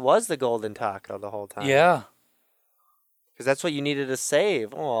son maybe was the golden taco the whole time. Yeah. Because that's what you needed to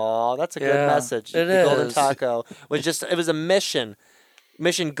save. Aw, that's a good message. It the is. Golden Taco was just, it was a mission.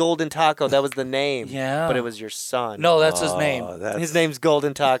 Mission Golden Taco, that was the name. Yeah. But it was your son. No, that's his name. His name's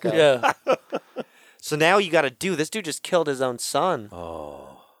Golden Taco. Yeah. So now you got to do. This dude just killed his own son,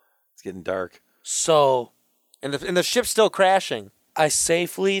 Oh, it's getting dark. So and the ship's still crashing. I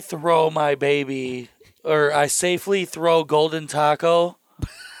safely throw my baby, or I safely throw Golden Taco.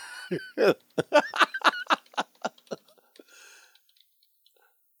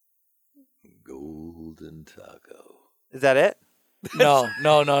 Golden Taco. Is that it? No.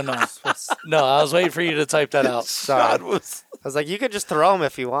 No, I was waiting for you to type that out. Sorry. God was. I was like, you could just throw him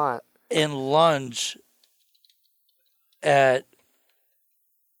if you want. And lunge at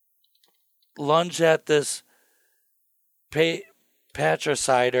this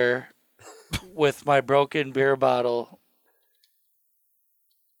patricider with my broken beer bottle.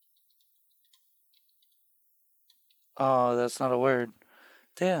 Oh, that's not a word.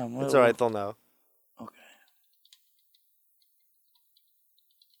 Damn. It's all right. They'll know. Okay.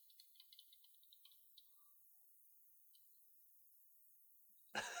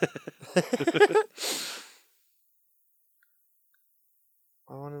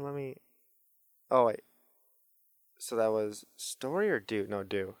 Let me. Oh wait. So that was story or do? No,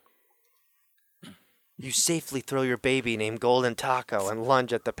 do. You safely throw your baby named Golden Taco and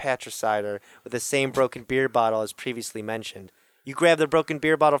lunge at the patricider with the same broken beer bottle as previously mentioned. You grab the broken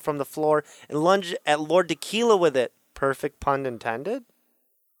beer bottle from the floor and lunge at Lord Tequila with it. Perfect pun intended?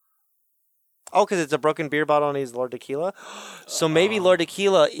 Oh, because it's a broken beer bottle and he's Lord Tequila? So maybe Lord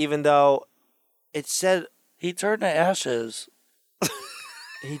Tequila, even though it said He turned to ashes.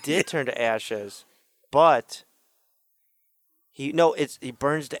 he did turn to ashes, but he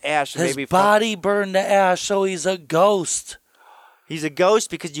burns to ash. His Maybe body burned to ash, so he's a ghost. he's a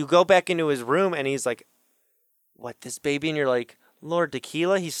ghost because you go back into his room and he's like, "What, this baby?" And you're like, "Lord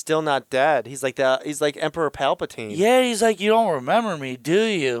Tequila, he's still not dead." He's like Emperor Palpatine. Yeah, he's like, you don't remember me, do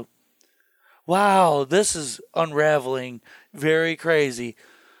you? Wow, this is unraveling very crazy.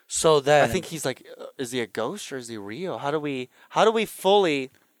 So then I think he's like, is he a ghost or is he real? How do we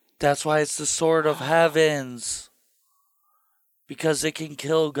fully? that's why it's the sword of heavens. Because it can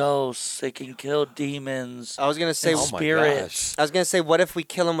kill ghosts, it can kill demons, I was gonna say, and Oh my spirits. I was gonna say, what if we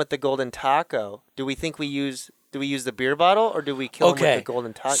kill him with the golden taco? Do we think we use the beer bottle or do we kill him with Okay, the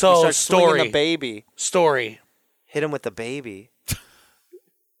golden taco? so He starts swinging story. the baby. Story. Hit him with the baby.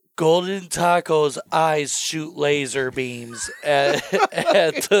 Golden Taco's eyes shoot laser beams at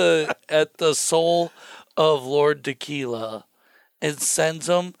the soul of Lord Tequila and sends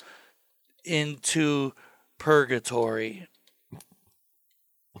him into purgatory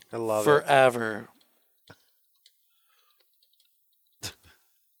I love it. forever.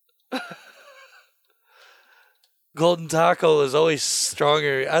 Golden Taco is always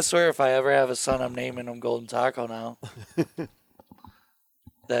stronger. I swear if I ever have a son, I'm naming him Golden Taco now.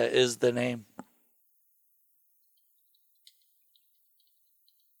 That is the name.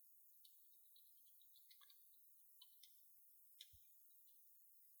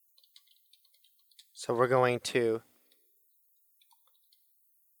 So we're going to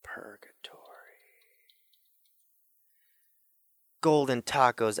purgatory. Golden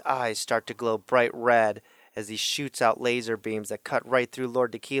Taco's eyes start to glow bright red as he shoots out laser beams that cut right through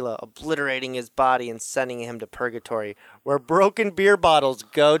Lord Tequila, obliterating his body and sending him to purgatory, where broken beer bottles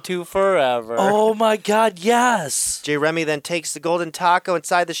go to forever. Oh my God, yes! J. Remy then takes the Golden Taco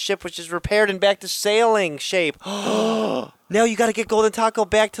inside the ship, which is repaired and back to sailing shape. Now you got to get Golden Taco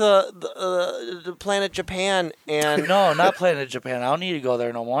back to the planet Japan, and No, not Planet Japan. I don't need to go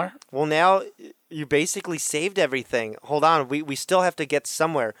there no more. well, now you basically saved everything. Hold on, we still have to get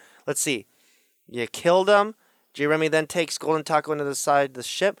somewhere. Let's see. You killed him. J. Remy then takes Golden Taco into the side of the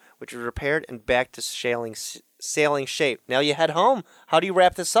ship, which is repaired and back to sailing shape. Now you head home. How do you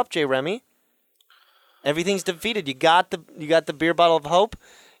wrap this up, J. Remy? Everything's defeated. You got the beer bottle of hope.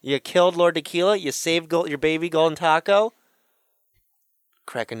 You killed Lord Tequila. You saved your baby Golden Taco.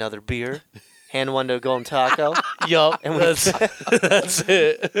 Crack another beer. Hand one to Golden Taco. Yup, And we- that's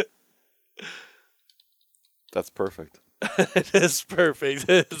it. That's perfect. It's perfect.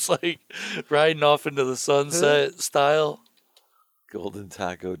 It's like riding off into the sunset style. Golden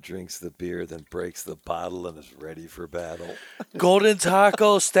Taco drinks the beer, then breaks the bottle and is ready for battle. Golden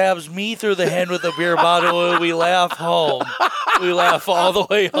Taco stabs me through the hand with a beer bottle and we laugh home. We laugh all the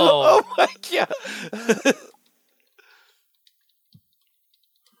way home. Oh my God.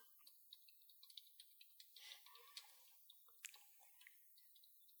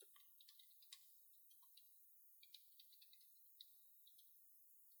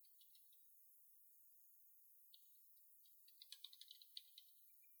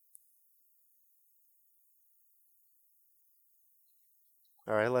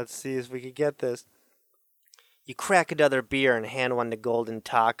 All right, let's see if we can get this. You crack another beer and hand one to Golden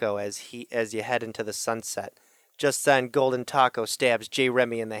Taco as you head into the sunset. Just then, Golden Taco stabs J.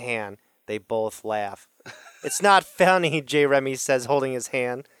 Remy in the hand. They both laugh. It's not funny, J. Remy says, holding his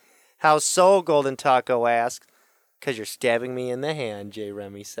hand. How so, Golden Taco asks. 'Cause you're stabbing me in the hand, J.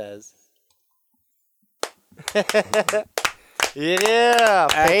 Remy says. Yeah,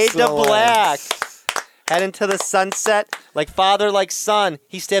 fade to black. Head into the sunset, like father, like son.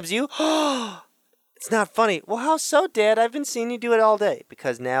 He stabs you. It's not funny. Well, how so, Dad? I've been seeing you do it all day.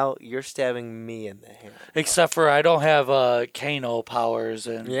 Because now you're stabbing me in the hand. Except for I don't have Kano powers.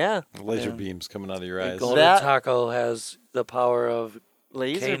 And Yeah. Laser beams coming out of your eyes. Golden That- Taco has the power of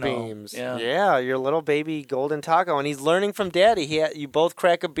Laser Kano. beams. Yeah. Your little baby Golden Taco. And he's learning from Daddy. You both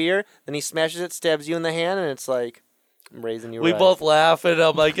crack a beer, then he smashes it, stabs you in the hand, and it's like, I'm raising you We right. both laugh, and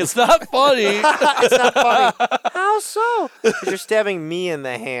I'm like, it's not funny. It's not funny. How so? 'Cause you're stabbing me in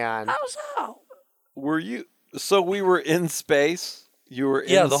the hand. How so? Were you? So we were in space. You were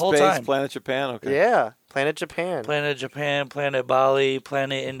in the whole space, time. Planet Japan. Okay. Yeah. Planet Japan. Planet Japan, Planet Bali,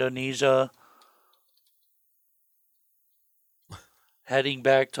 Planet Indonesia. Heading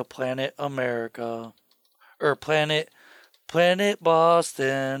back to Planet America. Or Planet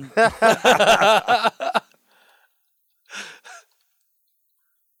Boston.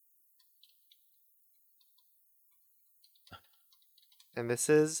 And this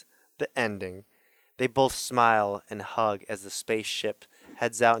is the ending. They both smile and hug as the spaceship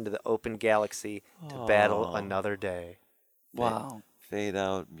heads out into the open galaxy to battle another day. Wow. Fade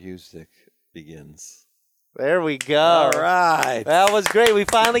out. Music begins. There we go. All right. That was great. We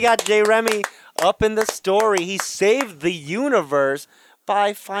finally got J. Remy up in the story. He saved the universe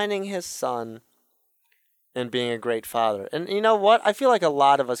by finding his son and being a great father. And you know what? I feel like a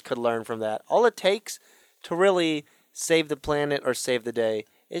lot of us could learn from that. All it takes to really save the planet or save the day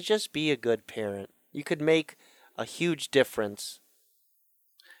is just be a good parent. You could make a huge difference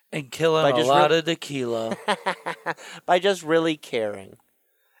And killing By a just lot of tequila. by just really caring.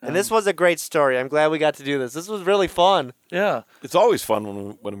 And this was a great story. I'm glad we got to do this. This was really fun. Yeah. It's always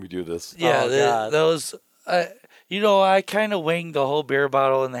fun when we do this. Yeah, Oh, God. those. I kind of winged the whole beer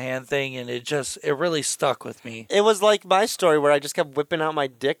bottle in the hand thing, and it really stuck with me. It was like my story where I just kept whipping out my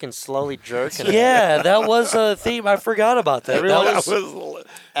dick and slowly jerking it. Yeah, that was a theme. I forgot about that. Everyone That was- was-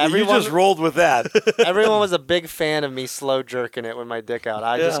 You just rolled with that. Everyone was a big fan of me slow jerking it with my dick out.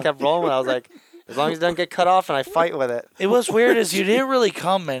 I just Yeah. kept rolling. I was like, as long as it doesn't get cut off and I fight with it. it was weird as you didn't really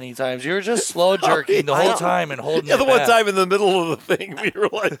come many times. You were just slow jerking the whole time and holding Yeah, it the one back. time in the middle of the thing, we were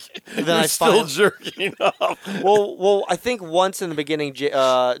like, Then we're I still find- jerking off. Well, I think once in the beginning,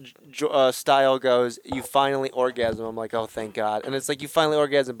 Style goes, you finally orgasm. I'm like, oh, thank God. And it's like, you finally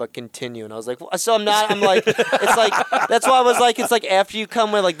orgasm, but continue. And I was like, well, so I'm not, I'm like, it's like, that's why I was like, it's like after you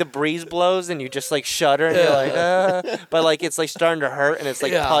come where like the breeze blows and you just like shudder and you're like, but like it's like starting to hurt and it's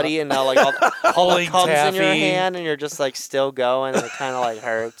like Yeah. putty and now like all the Pulling comes in your taffy. hand and you're just like still going and it kind of like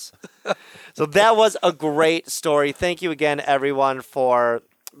hurts. So that was a great story. Thank you again, everyone, for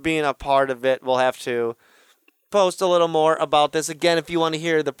being a part of it. We'll have to post a little more about this. Again, if you want to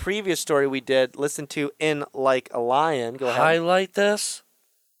hear the previous story we did, listen to In Like a Lion. Go ahead. Highlight this,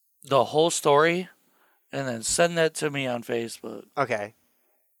 the whole story, and then send that to me on Facebook. Okay.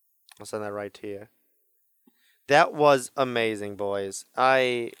 I'll send that right to you. That was amazing, boys.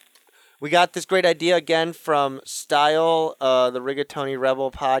 We got this great idea again from Style, the Rigatoni Rebel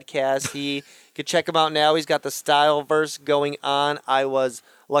podcast. He could check him out now. He's got the Style verse going on. I was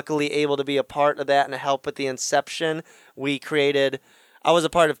luckily able to be a part of that and help with the inception. I was a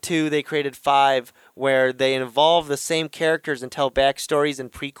part of 2. They created 5, where they involve the same characters and tell backstories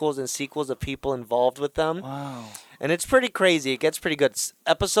and prequels and sequels of people involved with them. Wow. And it's pretty crazy. It gets pretty good.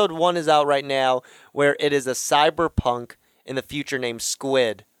 Episode 1 is out right now, where it is a cyberpunk in the future named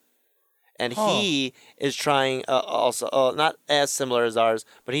Squid. And he is trying, also, not as similar as ours,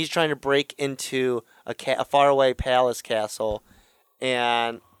 but he's trying to break into a faraway palace castle.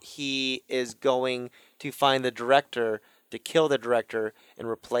 And he is going to find the director, to kill the director, and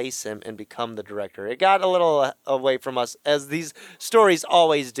replace him and become the director. It got a little away from us, as these stories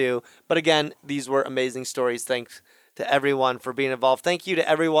always do. But again, these were amazing stories. Thanks to everyone for being involved. Thank you to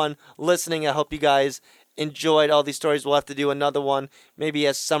everyone listening. I hope you guys enjoyed all these stories. We'll have to do another one maybe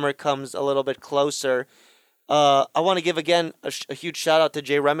as summer comes a little bit closer. I want to give again a huge shout out to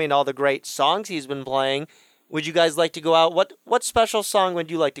J. Remy and all the great songs he's been playing. Would you guys like to go out? What special song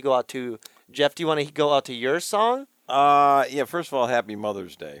would you like to go out to? Jeff, do you want to go out to your song? Yeah, first of all, happy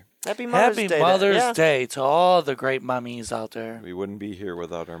Mother's Day. Happy Mother's Happy Day. Mother's Day to all the great mummies out there. We wouldn't be here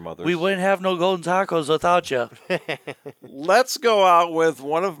without our mothers. We wouldn't have no golden tacos without you. Let's go out with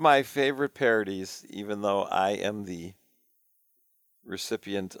one of my favorite parodies, even though I am the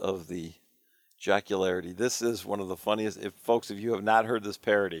recipient of the jocularity. This is one of the funniest. If you have not heard this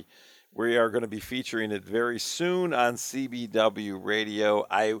parody, we are going to be featuring it very soon on CBW Radio.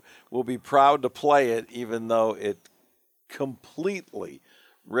 I will be proud to play it, even though it completely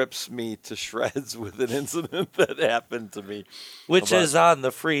rips me to shreds with an incident that happened to me. Which is on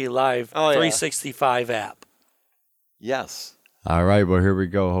the free live 365 app. Yes. All right, well, here we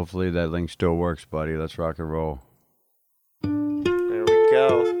go. Hopefully that link still works, buddy. Let's rock and roll. There we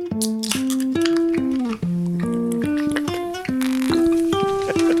go.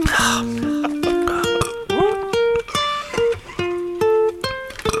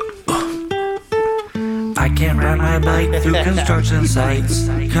 I can't ride my bike through construction sites.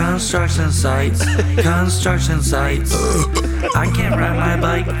 Construction sites. Construction sites. I can't ride my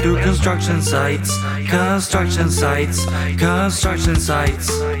bike through construction sites. Construction sites. Construction sites.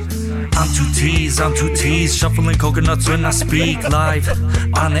 I'm too teased, shuffling coconuts when I speak live.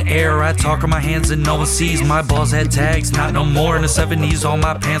 On the air, I talk with my hands and no one sees. My balls had tags, not no more. In the 70s, all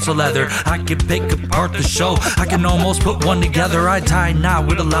my pants are leather. I can pick apart the show, I can almost put one together. I tie a knot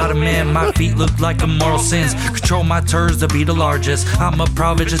with a lot of men, my feet look like immoral sins. Control my turds to be the largest, I'm a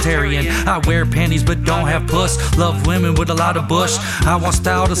proud vegetarian. I wear panties but don't have puss, love women with a lot of bush. I want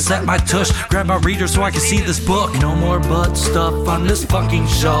style to set my tush, grab my reader so I can see this book. No more butt stuff on this fucking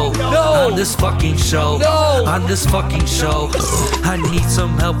show. On this fucking show. On this fucking show. I need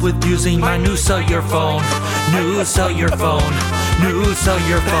some help with using my new cellular phone. New cellular phone. New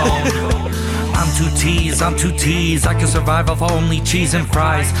cellular phone. I'm too teased. I can survive off only cheese and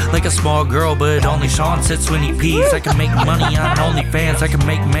fries. Like a small girl, but only Sean sits when he pees. I can make money on OnlyFans. I can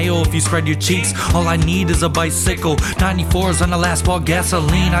make mayo if you spread your cheeks. All I need is a bicycle. 94s on the last ball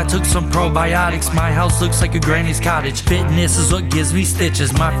gasoline. I took some probiotics. My house looks like a granny's cottage. Fitness is what gives me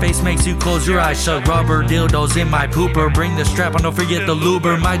stitches. My face makes you close your eyes shut. Rubber dildos in my pooper. Bring the strap on, don't forget the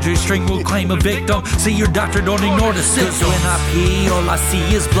luber. My G-string will claim a victim. See your doctor, don't ignore the symptoms. 'Cause when I pee, all I see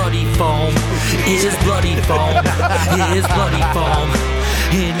is bloody foam. Is bloody foam, is bloody foam.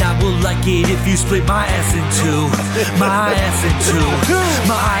 And I will like it if you split my ass in two. My ass in two.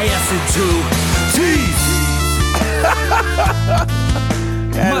 My ass in two. Jeez.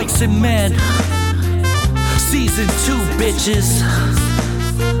 Mikes and Men. Season 2, bitches.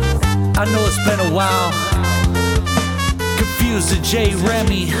 I know it's been a while. Confused to J.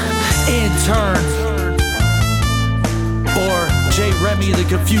 Remy, intern. Or J. Remy, the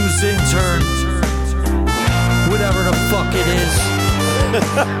confused intern. Whatever the fuck it is.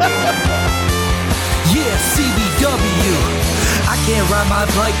 Yeah, CBW. I can't ride my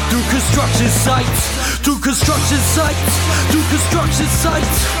bike through construction sites. Through construction sites. Through construction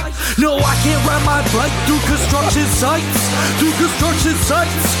sites. No, I can't ride my bike through construction sites. Through construction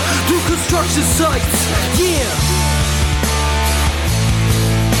sites. Through construction sites. Yeah.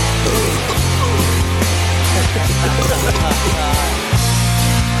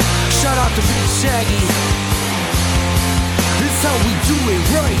 Shout out to Big Shaggy. This how we do it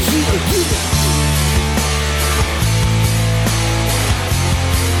right here, yeah.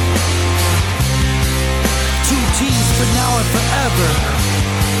 Two T's for now and forever.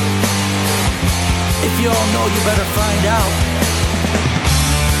 If you don't know, you better find out.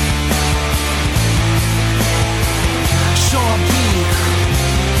 Sean B.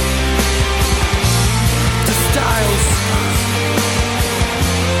 The Styles.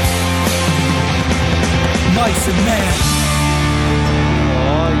 Mice and Man.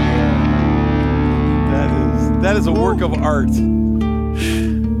 That is a work of art.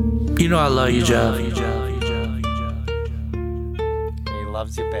 You know I love you, Jeff. He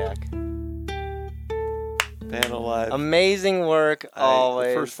loves you back. Man alive. Amazing work, always.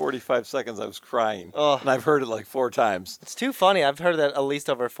 The first 45 seconds I was crying. Oh. And I've heard it like 4 times. It's too funny. I've heard that at least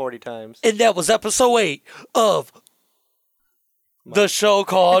over 40 times. And that was episode 8 of the show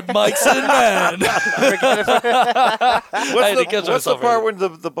called Mikes and Men. What's the part when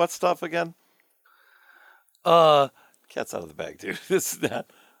the butt stuff again? Cat's out of the bag, dude. This is not.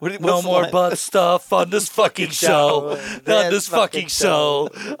 No more butt stuff on this fucking show. On this fucking show.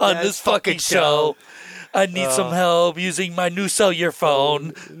 On this fucking show. I need some help using my new cellular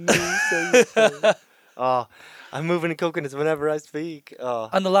phone. I'm moving to coconuts whenever I speak.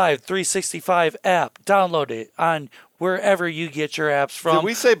 On the Live 365 app. Download it on wherever you get your apps from. Did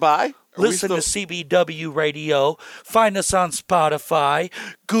we say bye? Listen to CBW Radio. Find us on Spotify,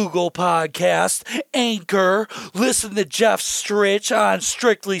 Google Podcast, Anchor. Listen to Jeff Stritch on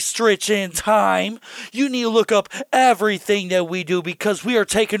Strictly Stritch in Time. You need to look up everything that we do because we are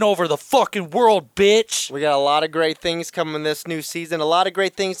taking over the fucking world, bitch. We got a lot of great things coming this new season. A lot of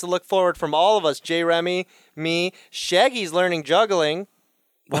great things to look forward from all of us. J. Remy, me, Shaggy's learning juggling.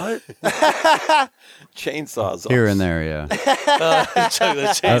 What? Chainsaws. Here and there, yeah. Juggling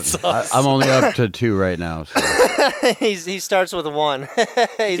chainsaws. I'm only up to 2 right now. So. He starts with 1. You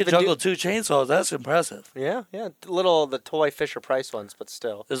can juggle 2 chainsaws. That's impressive. Yeah. The toy Fisher Price ones, but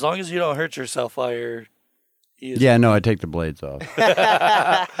still. As long as you don't hurt yourself while you're using Yeah, no, I take the blades off.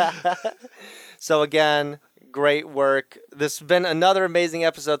 So again, great work. This has been another amazing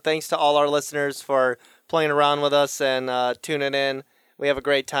episode. Thanks to all our listeners for playing around with us and tuning in. We have a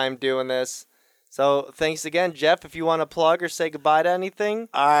great time doing this. So thanks again, Jeff. If you want to plug or say goodbye to anything.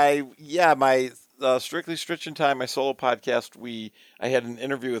 My Strictly Stritch in Time, my solo podcast, I had an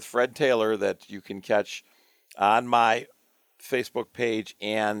interview with Fred Taylor that you can catch on my Facebook page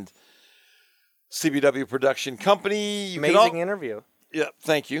and CBW Production Company. Amazing interview. Yeah,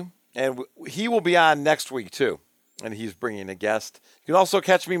 thank you. And he will be on next week, too. And he's bringing a guest. You can also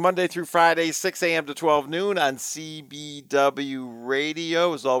catch me Monday through Friday, 6 a.m. to 12 noon on CBW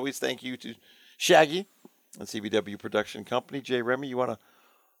Radio. As always, thank you to Shaggy and CBW Production Company. J. Remy, you want to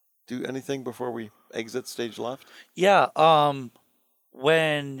do anything before we exit stage left? Yeah,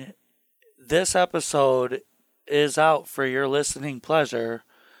 when this episode is out for your listening pleasure,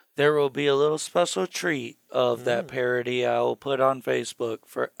 there will be a little special treat of that parody I will put on Facebook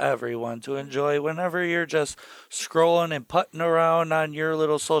for everyone to enjoy whenever you're just scrolling and putting around on your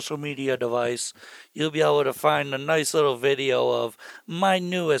little social media device. You'll be able to find a nice little video of my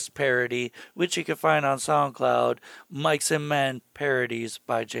newest parody, which you can find on SoundCloud, Mikes and Men Parodies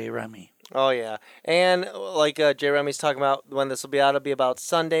by J. Remy. Oh, yeah. And like J. Remy's talking about when this will be out, it'll be about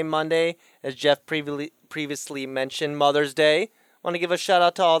Sunday, Monday, as Jeff previously mentioned, Mother's Day. I want to give a shout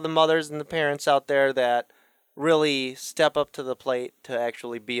out to all the mothers and the parents out there that really step up to the plate to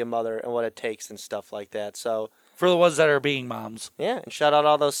actually be a mother and what it takes and stuff like that. So For the ones that are being moms. yeah, and shout out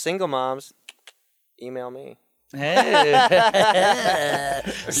all those single moms. Email me. Hey.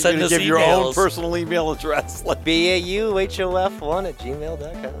 Send you us give your own emails. personal email address. Like,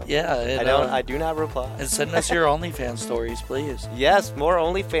 BAUHOF1@gmail.com. Yeah. And, I do not reply. and send us your OnlyFans stories, please. Yes, more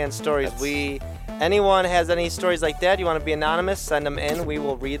OnlyFans stories. Anyone has any stories like that, you want to be anonymous, send them in. We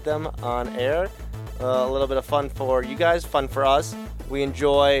will read them on air. A little bit of fun for you guys, fun for us. We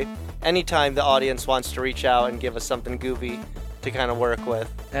enjoy anytime the audience wants to reach out and give us something goofy to kind of work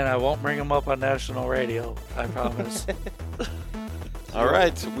with. And I won't bring them up on national radio, I promise. all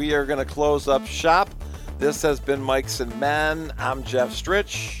right, we are going to close up shop. This has been Mikes and Men. I'm Jeff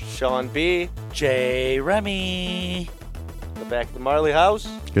Stritch. Sean B. J. Remy. The back of the Marley house.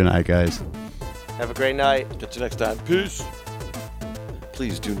 Good night, guys. Have a great night. Catch you next time. Peace.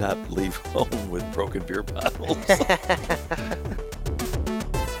 Please do not leave home with broken beer bottles.